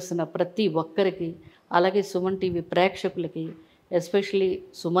వర్క్ చేస్తున్న ప్రతి ఒక్కరికి, అలాగే సుమన్ టీవీ ప్రేక్షకులకి, ఎస్పెషలీ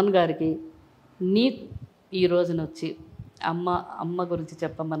సుమన్ గారికి, నీకు ఈ రోజున వచ్చి అమ్మ గురించి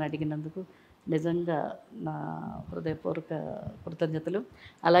చెప్పమని అడిగినందుకు నిజంగా నా హృదయపూర్వక కృతజ్ఞతలు.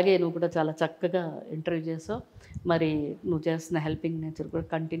 అలాగే నువ్వు కూడా చాలా చక్కగా ఇంటర్వ్యూ చేసావు. మరి నువ్వు చేస్తున్న హెల్పింగ్ నేచర్ కూడా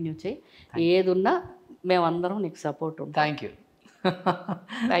కంటిన్యూ చేయి. ఏదున్నా మేమందరం నీకు సపోర్ట్ ఉంటాం. Thank you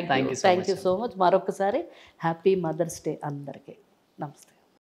so much. మరొకసారి హ్యాపీ మదర్స్ డే అందరికీ. నమస్తే.